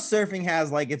 how surfing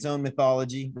has like its own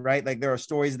mythology, right? Like there are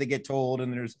stories that get told,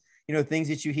 and there's, things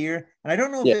that you hear. And I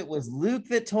don't know if it was Luke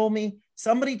that told me.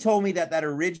 Somebody told me that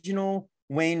original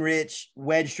Wayne Rich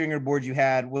wedge stringer board you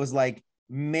had was like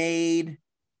made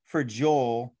for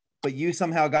Joel, but you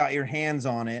somehow got your hands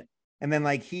on it. And then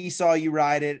like he saw you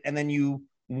ride it, and then you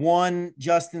won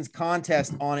Justin's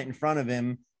contest on it in front of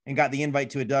him and got the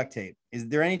invite to a duct tape. Is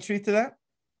there any truth to that?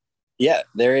 Yeah,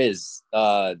 there is.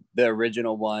 The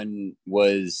original one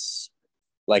was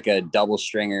like a double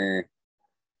stringer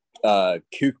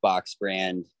kook box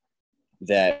brand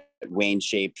that Wayne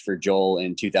shaped for Joel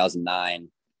in 2009.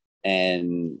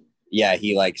 And yeah,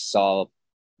 he like saw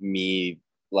me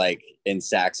like in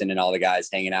Saxon and all the guys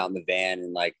hanging out in the van,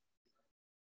 and like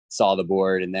saw the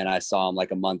board. And then I saw him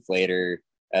like a month later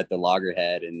at the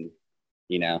Loggerhead, and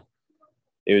it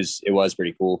was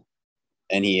pretty cool.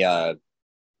 And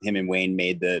him and Wayne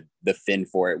made the fin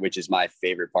for it, which is my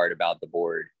favorite part about the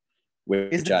board.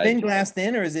 Is the fin glassed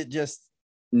in, or is it just?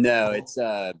 No,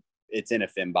 it's in a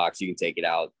fin box. You can take it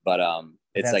out, but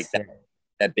it's like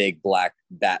that big black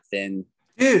bat fin.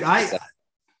 Dude,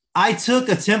 I took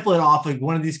a template off of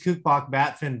one of these Kookbach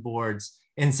bat fin boards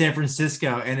in San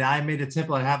Francisco, and I made a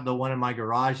template. I have the one in my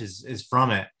garage is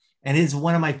from it, and it's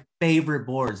one of my favorite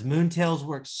boards. Moontails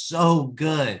work so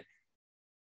good.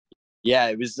 Yeah,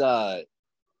 it was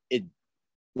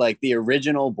like the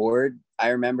original board. I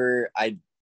remember I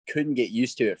couldn't get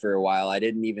used to it for a while. I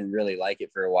didn't even really like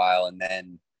it for a while, and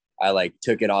then I like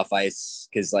took it off ice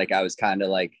because like I was kind of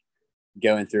like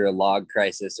going through a log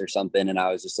crisis or something, and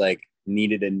I was just like,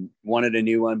 wanted a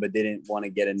new one, but didn't want to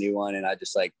get a new one. And I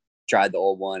just like tried the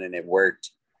old one and it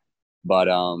worked. But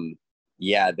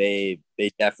yeah, they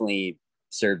definitely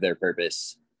serve their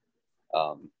purpose.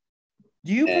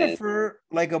 Do you prefer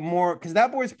like a more, because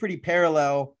that board's pretty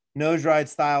parallel, nose ride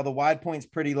style. The wide point's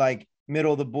pretty like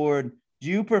middle of the board. Do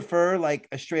you prefer like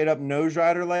a straight up nose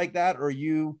rider like that, or do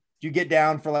you get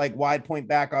down for like wide point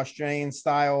back Australian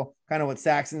style, kind of what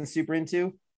Saxon's super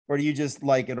into, or do you just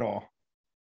like it all?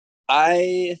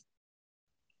 I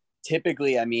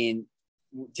typically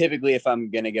if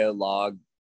I'm gonna go log,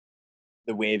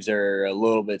 the waves are a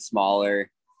little bit smaller,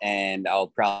 and I'll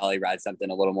probably ride something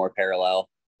a little more parallel.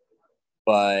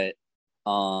 But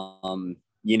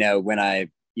you know, when I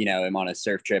am on a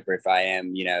surf trip, or if I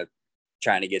am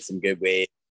trying to get some good weight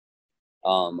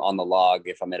on the log,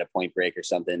 if I'm at a point break or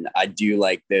something, I do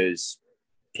like those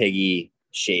piggy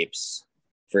shapes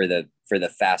for the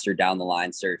faster down the line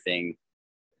surfing.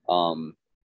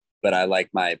 But I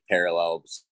like my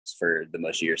parallels for the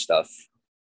mushier stuff.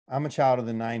 I'm a child of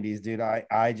the 90s, dude.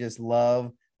 I just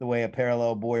love the way a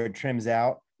parallel board trims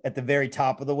out at the very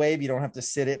top of the wave. You don't have to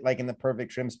sit it like in the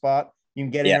perfect trim spot. You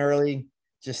can get in early,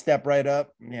 just step right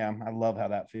up. Yeah, I love how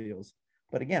that feels.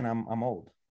 But again, I'm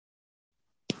old.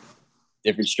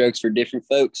 Different strokes for different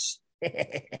folks.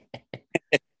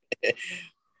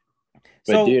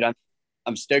 So, dude,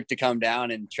 I'm stoked to come down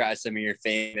and try some of your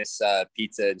famous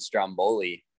pizza and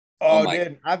stromboli. Oh,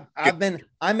 dude,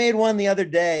 I made one the other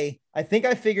day. I think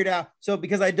I figured out. So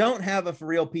because I don't have a for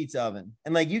real pizza oven,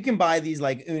 and like you can buy these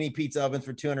like uni pizza ovens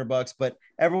for $200, but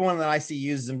everyone that I see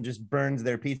uses them just burns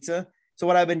their pizza. So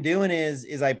what I've been doing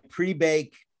is I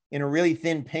pre-bake in a really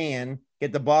thin pan,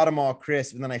 get the bottom all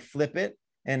crisp, and then I flip it.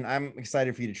 And I'm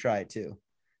excited for you to try it too.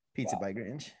 Pizza by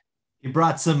Grinch. You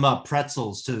brought some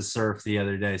pretzels to the surf the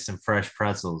other day, some fresh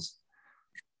pretzels.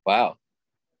 Wow.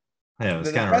 Yeah, it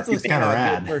was kind of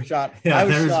rad. For a shot. Yeah, I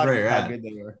was shocked very at how rad. good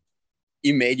they were.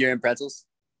 You made your own pretzels?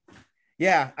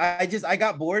 Yeah, I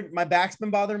got bored. My back's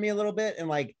been bothering me a little bit, and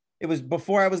like it was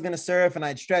before I was gonna surf, and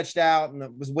I'd stretched out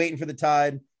and was waiting for the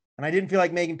tide, and I didn't feel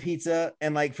like making pizza.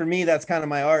 And like for me, that's kind of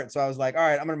my art. So I was like, all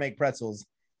right, I'm gonna make pretzels,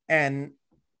 and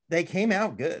they came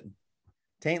out good.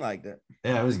 Taint liked it.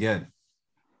 Yeah, it was good.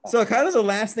 So kind of the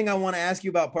last thing I want to ask you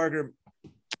about, Parker,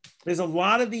 there's a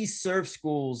lot of these surf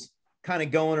schools kind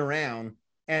of going around,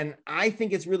 and I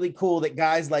think it's really cool that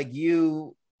guys like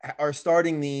you are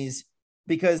starting these,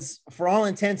 because for all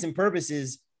intents and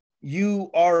purposes,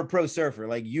 you are a pro surfer.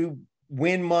 Like you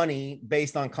win money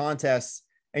based on contests,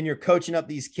 and you're coaching up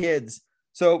these kids.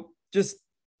 So just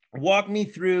walk me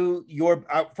through your,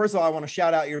 first of all, I want to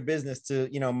shout out your business to,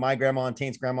 my grandma and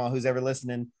Taint's grandma, who's ever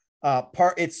listening.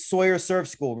 It's Sawyer Surf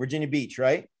School, Virginia Beach,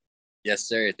 right? Yes,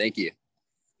 sir. Thank you.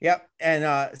 Yep. And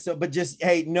but just,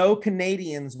 hey, no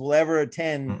Canadians will ever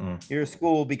attend your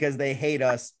school because they hate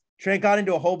us. Trent got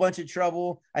into a whole bunch of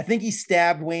trouble. I think he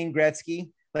stabbed Wayne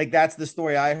Gretzky. Like that's the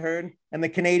story I heard. And the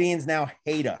Canadians now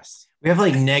hate us. We have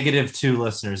like -2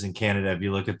 listeners in Canada if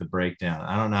you look at the breakdown.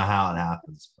 I don't know how it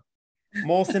happens.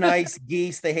 Molson Ice,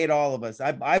 Geese, they hate all of us.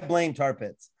 I blame tar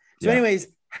pits. So anyways,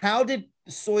 how did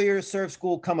Sawyer Surf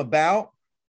School come about?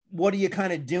 What are you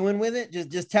kind of doing with it?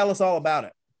 Just tell us all about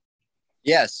it.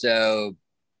 Yeah, so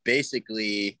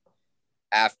basically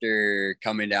after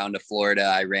coming down to Florida,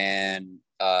 I ran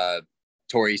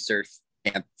Torrey Surf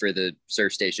Camp for the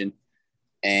surf station,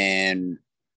 and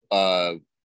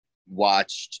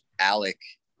watched Alec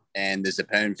and the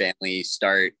Zappone family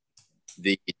start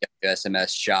the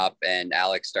WSMS shop, and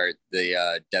Alex start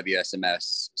the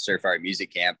WSMS Surf Art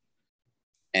Music Camp.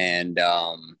 And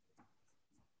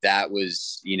that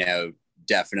was,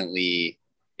 definitely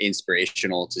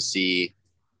inspirational to see,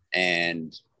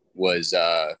 and was,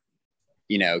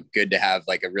 good to have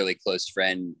like a really close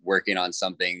friend working on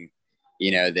something,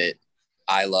 that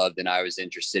I loved and I was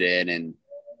interested in. And,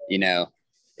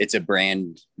 it's a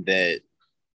brand that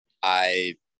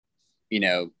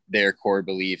their core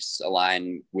beliefs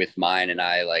align with mine. And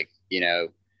I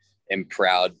am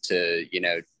proud to,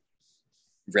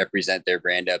 represent their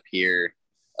brand up here,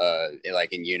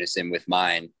 like in unison with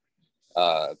mine.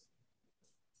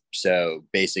 So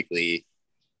basically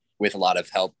with a lot of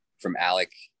help from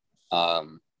Alec,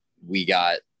 we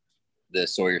got the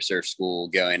Sawyer Surf School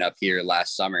going up here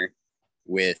last summer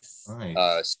with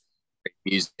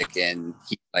music, and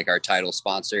he, like our title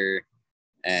sponsor.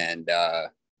 And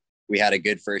we had a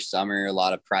good first summer, a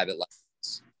lot of private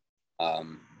lessons,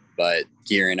 but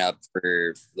gearing up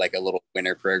for like a little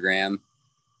winter program.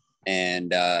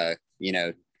 And,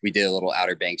 we did a little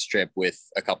Outer Banks trip with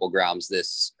a couple groms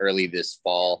this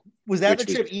fall. Was that the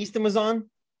trip Easton was on?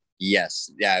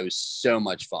 Yes. Yeah, it was so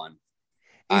much fun.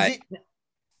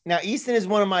 Now, Easton is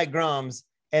one of my grums,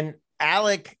 and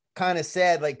Alec kind of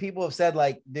said, like, people have said,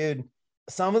 like, dude,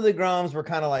 some of the grums were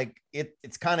kind of like,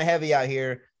 it's kind of heavy out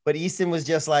here, but Easton was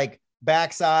just like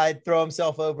backside, throw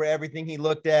himself over everything he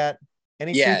looked at.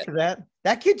 Any truth to that?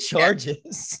 That kid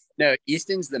charges. No,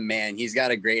 Easton's the man. He's got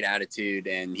a great attitude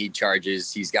and he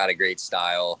charges. He's got a great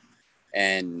style.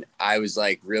 And I was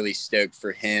like really stoked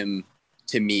for him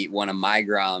to meet one of my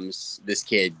groms, this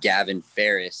kid, Gavin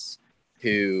Ferris,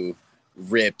 who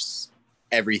rips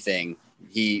everything.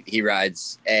 He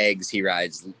rides eggs. He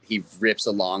rips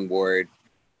a longboard,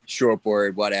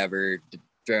 shortboard, whatever,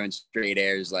 throwing straight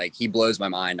airs. Like, he blows my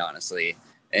mind, honestly.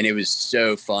 And it was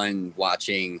so fun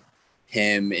watching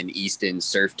him and Easton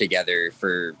surf together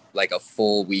for like a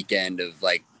full weekend of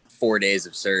like 4 days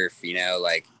of surf, you know,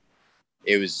 like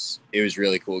it was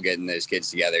really cool getting those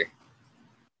kids together.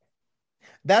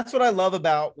 That's what I love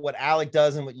about what Alec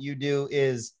does and what you do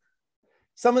is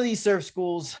some of these surf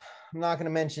schools, I'm not going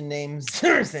to mention names,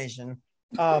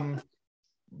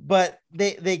 but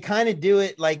they kind of do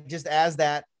it like just as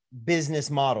that business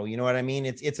model. You know what I mean?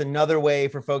 It's another way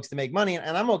for folks to make money.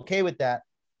 And I'm okay with that.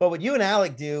 But what you and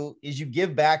Alec do is you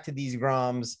give back to these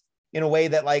groms in a way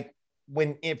that, like,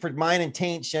 for mine and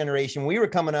Taint's generation, we were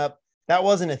coming up, that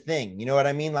wasn't a thing. You know what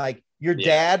I mean? Like, your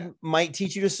dad might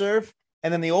teach you to surf,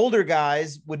 and then the older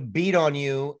guys would beat on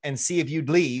you and see if you'd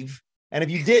leave. And if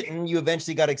you didn't, you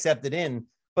eventually got accepted in.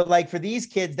 But like for these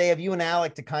kids, they have you and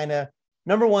Alec to kind of,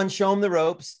 number one, show them the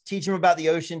ropes, teach them about the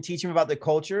ocean, teach them about the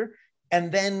culture,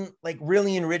 and then like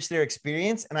really enrich their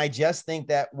experience. And I just think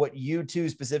that what you two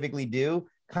specifically do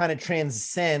kind of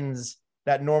transcends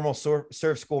that normal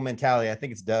surf school mentality. I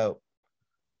think it's dope.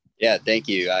 Yeah, thank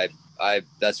you. I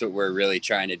that's what we're really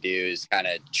trying to do, is kind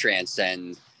of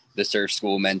transcend the surf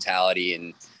school mentality.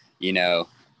 And, you know,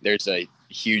 there's a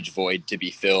huge void to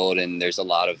be filled, and there's a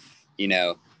lot of, you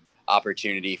know,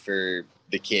 opportunity for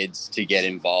the kids to get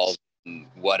involved in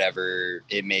whatever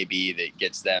it may be that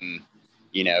gets them,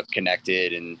 you know,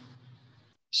 connected and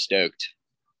stoked.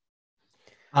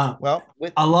 Well,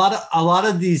 with a lot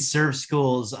of these surf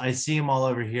schools, I see them all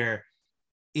over here.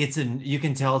 You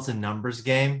can tell it's a numbers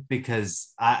game,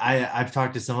 because I've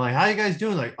talked to someone like, how are you guys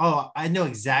doing? Like, oh, I know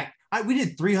we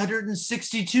did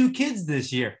 362 kids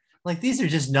this year. Like, these are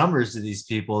just numbers to these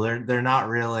people. They're not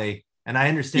really, and I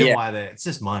understand why it's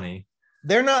just money.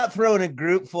 They're not throwing a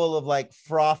group full of like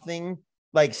frothing,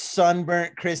 like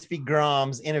sunburnt, crispy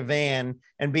groms in a van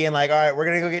and being like, all right, we're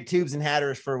going to go get tubes and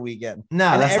Hatteras for a weekend. No,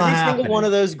 and that's every not single happening. one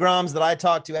of those groms that I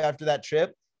talked to after that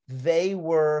trip,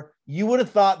 you would have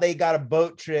thought they got a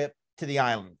boat trip to the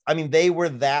island. I mean, they were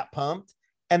that pumped,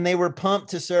 and they were pumped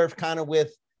to surf kind of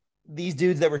with these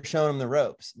dudes that were showing them the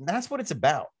ropes. And that's what it's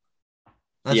about.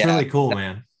 That's really cool,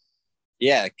 man.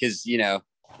 Yeah. Cause, you know,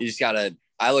 you just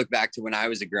I look back to when I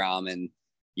was a grom, and,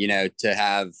 you know, to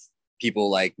have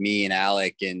people like me and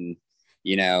Alec and,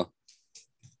 you know,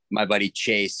 my buddy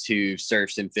Chase, who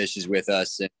surfs and fishes with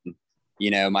us, and, you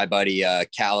know, my buddy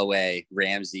Callaway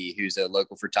Ramsey, who's a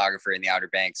local photographer in the Outer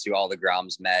Banks, who all the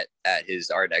groms met at his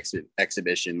art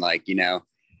exhibition. Like, you know,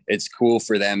 it's cool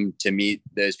for them to meet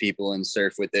those people and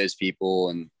surf with those people,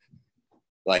 and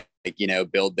like, you know,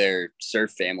 build their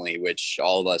surf family, which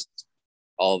all of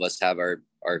us have our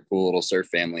cool little surf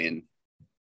family, and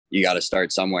you got to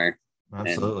start somewhere.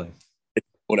 Absolutely. And it's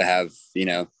cool to have, you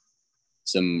know,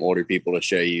 some older people to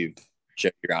show you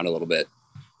around a little bit.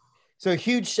 So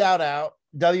huge shout out,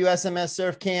 WSMS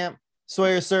Surf Camp,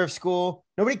 Sawyer Surf School.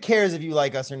 Nobody cares if you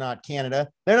like us or not,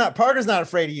 Canada. Parker's not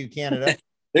afraid of you, Canada.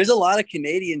 There's a lot of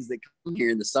Canadians that come here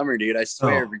in the summer, dude. I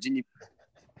swear, Virginia.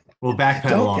 Well, backpedal.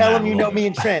 Don't tell them you know me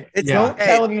and Trent. Don't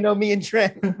tell them you know me and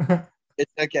Trent.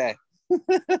 It's okay.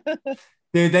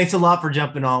 Dude, thanks a lot for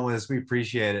jumping on with us. We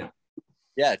appreciate it.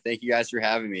 Yeah, thank you guys for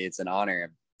having me. It's an honor.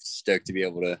 I'm stoked to be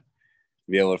able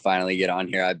to finally get on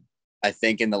here. I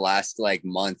think in the last like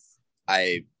month,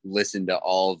 I listened to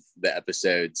all of the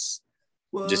episodes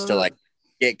just to like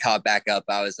get caught back up.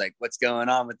 I was like, what's going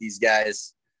on with these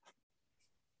guys?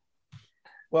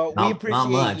 Well, we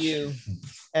appreciate you.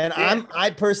 And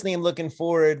I personally am looking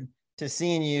forward to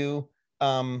seeing you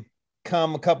come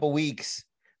a couple weeks.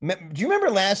 Do you remember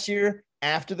last year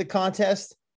after the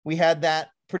contest, we had that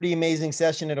pretty amazing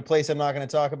session at a place I'm not going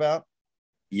to talk about?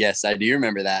 Yes, I do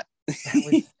remember that.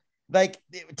 Like,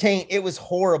 Taint, it was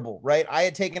horrible, right? I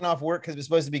had taken off work because it was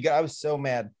supposed to be good. I was so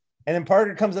mad. And then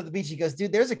Parker comes up the beach. He goes,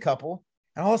 dude, there's a couple.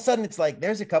 And all of a sudden it's like,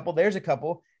 there's a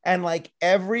couple. And like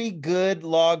every good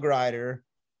log rider,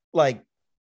 like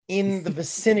in the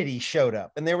vicinity showed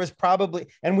up. And there was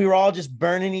and we were all just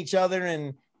burning each other.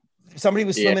 And somebody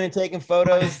was swimming and taking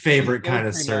photos. My favorite kind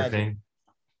of surfing.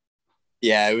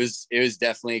 Yeah, it was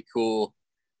definitely cool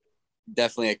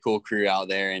definitely a cool crew out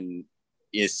there, and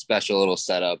a special little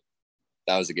setup.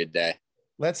 That was a good day.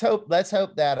 Let's hope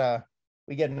that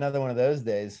we get another one of those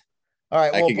days. All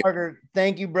right. Well, Parker,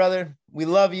 thank you, brother. We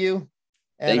love you.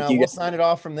 And we'll sign it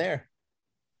off from there.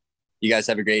 You guys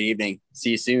have a great evening.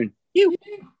 See you soon.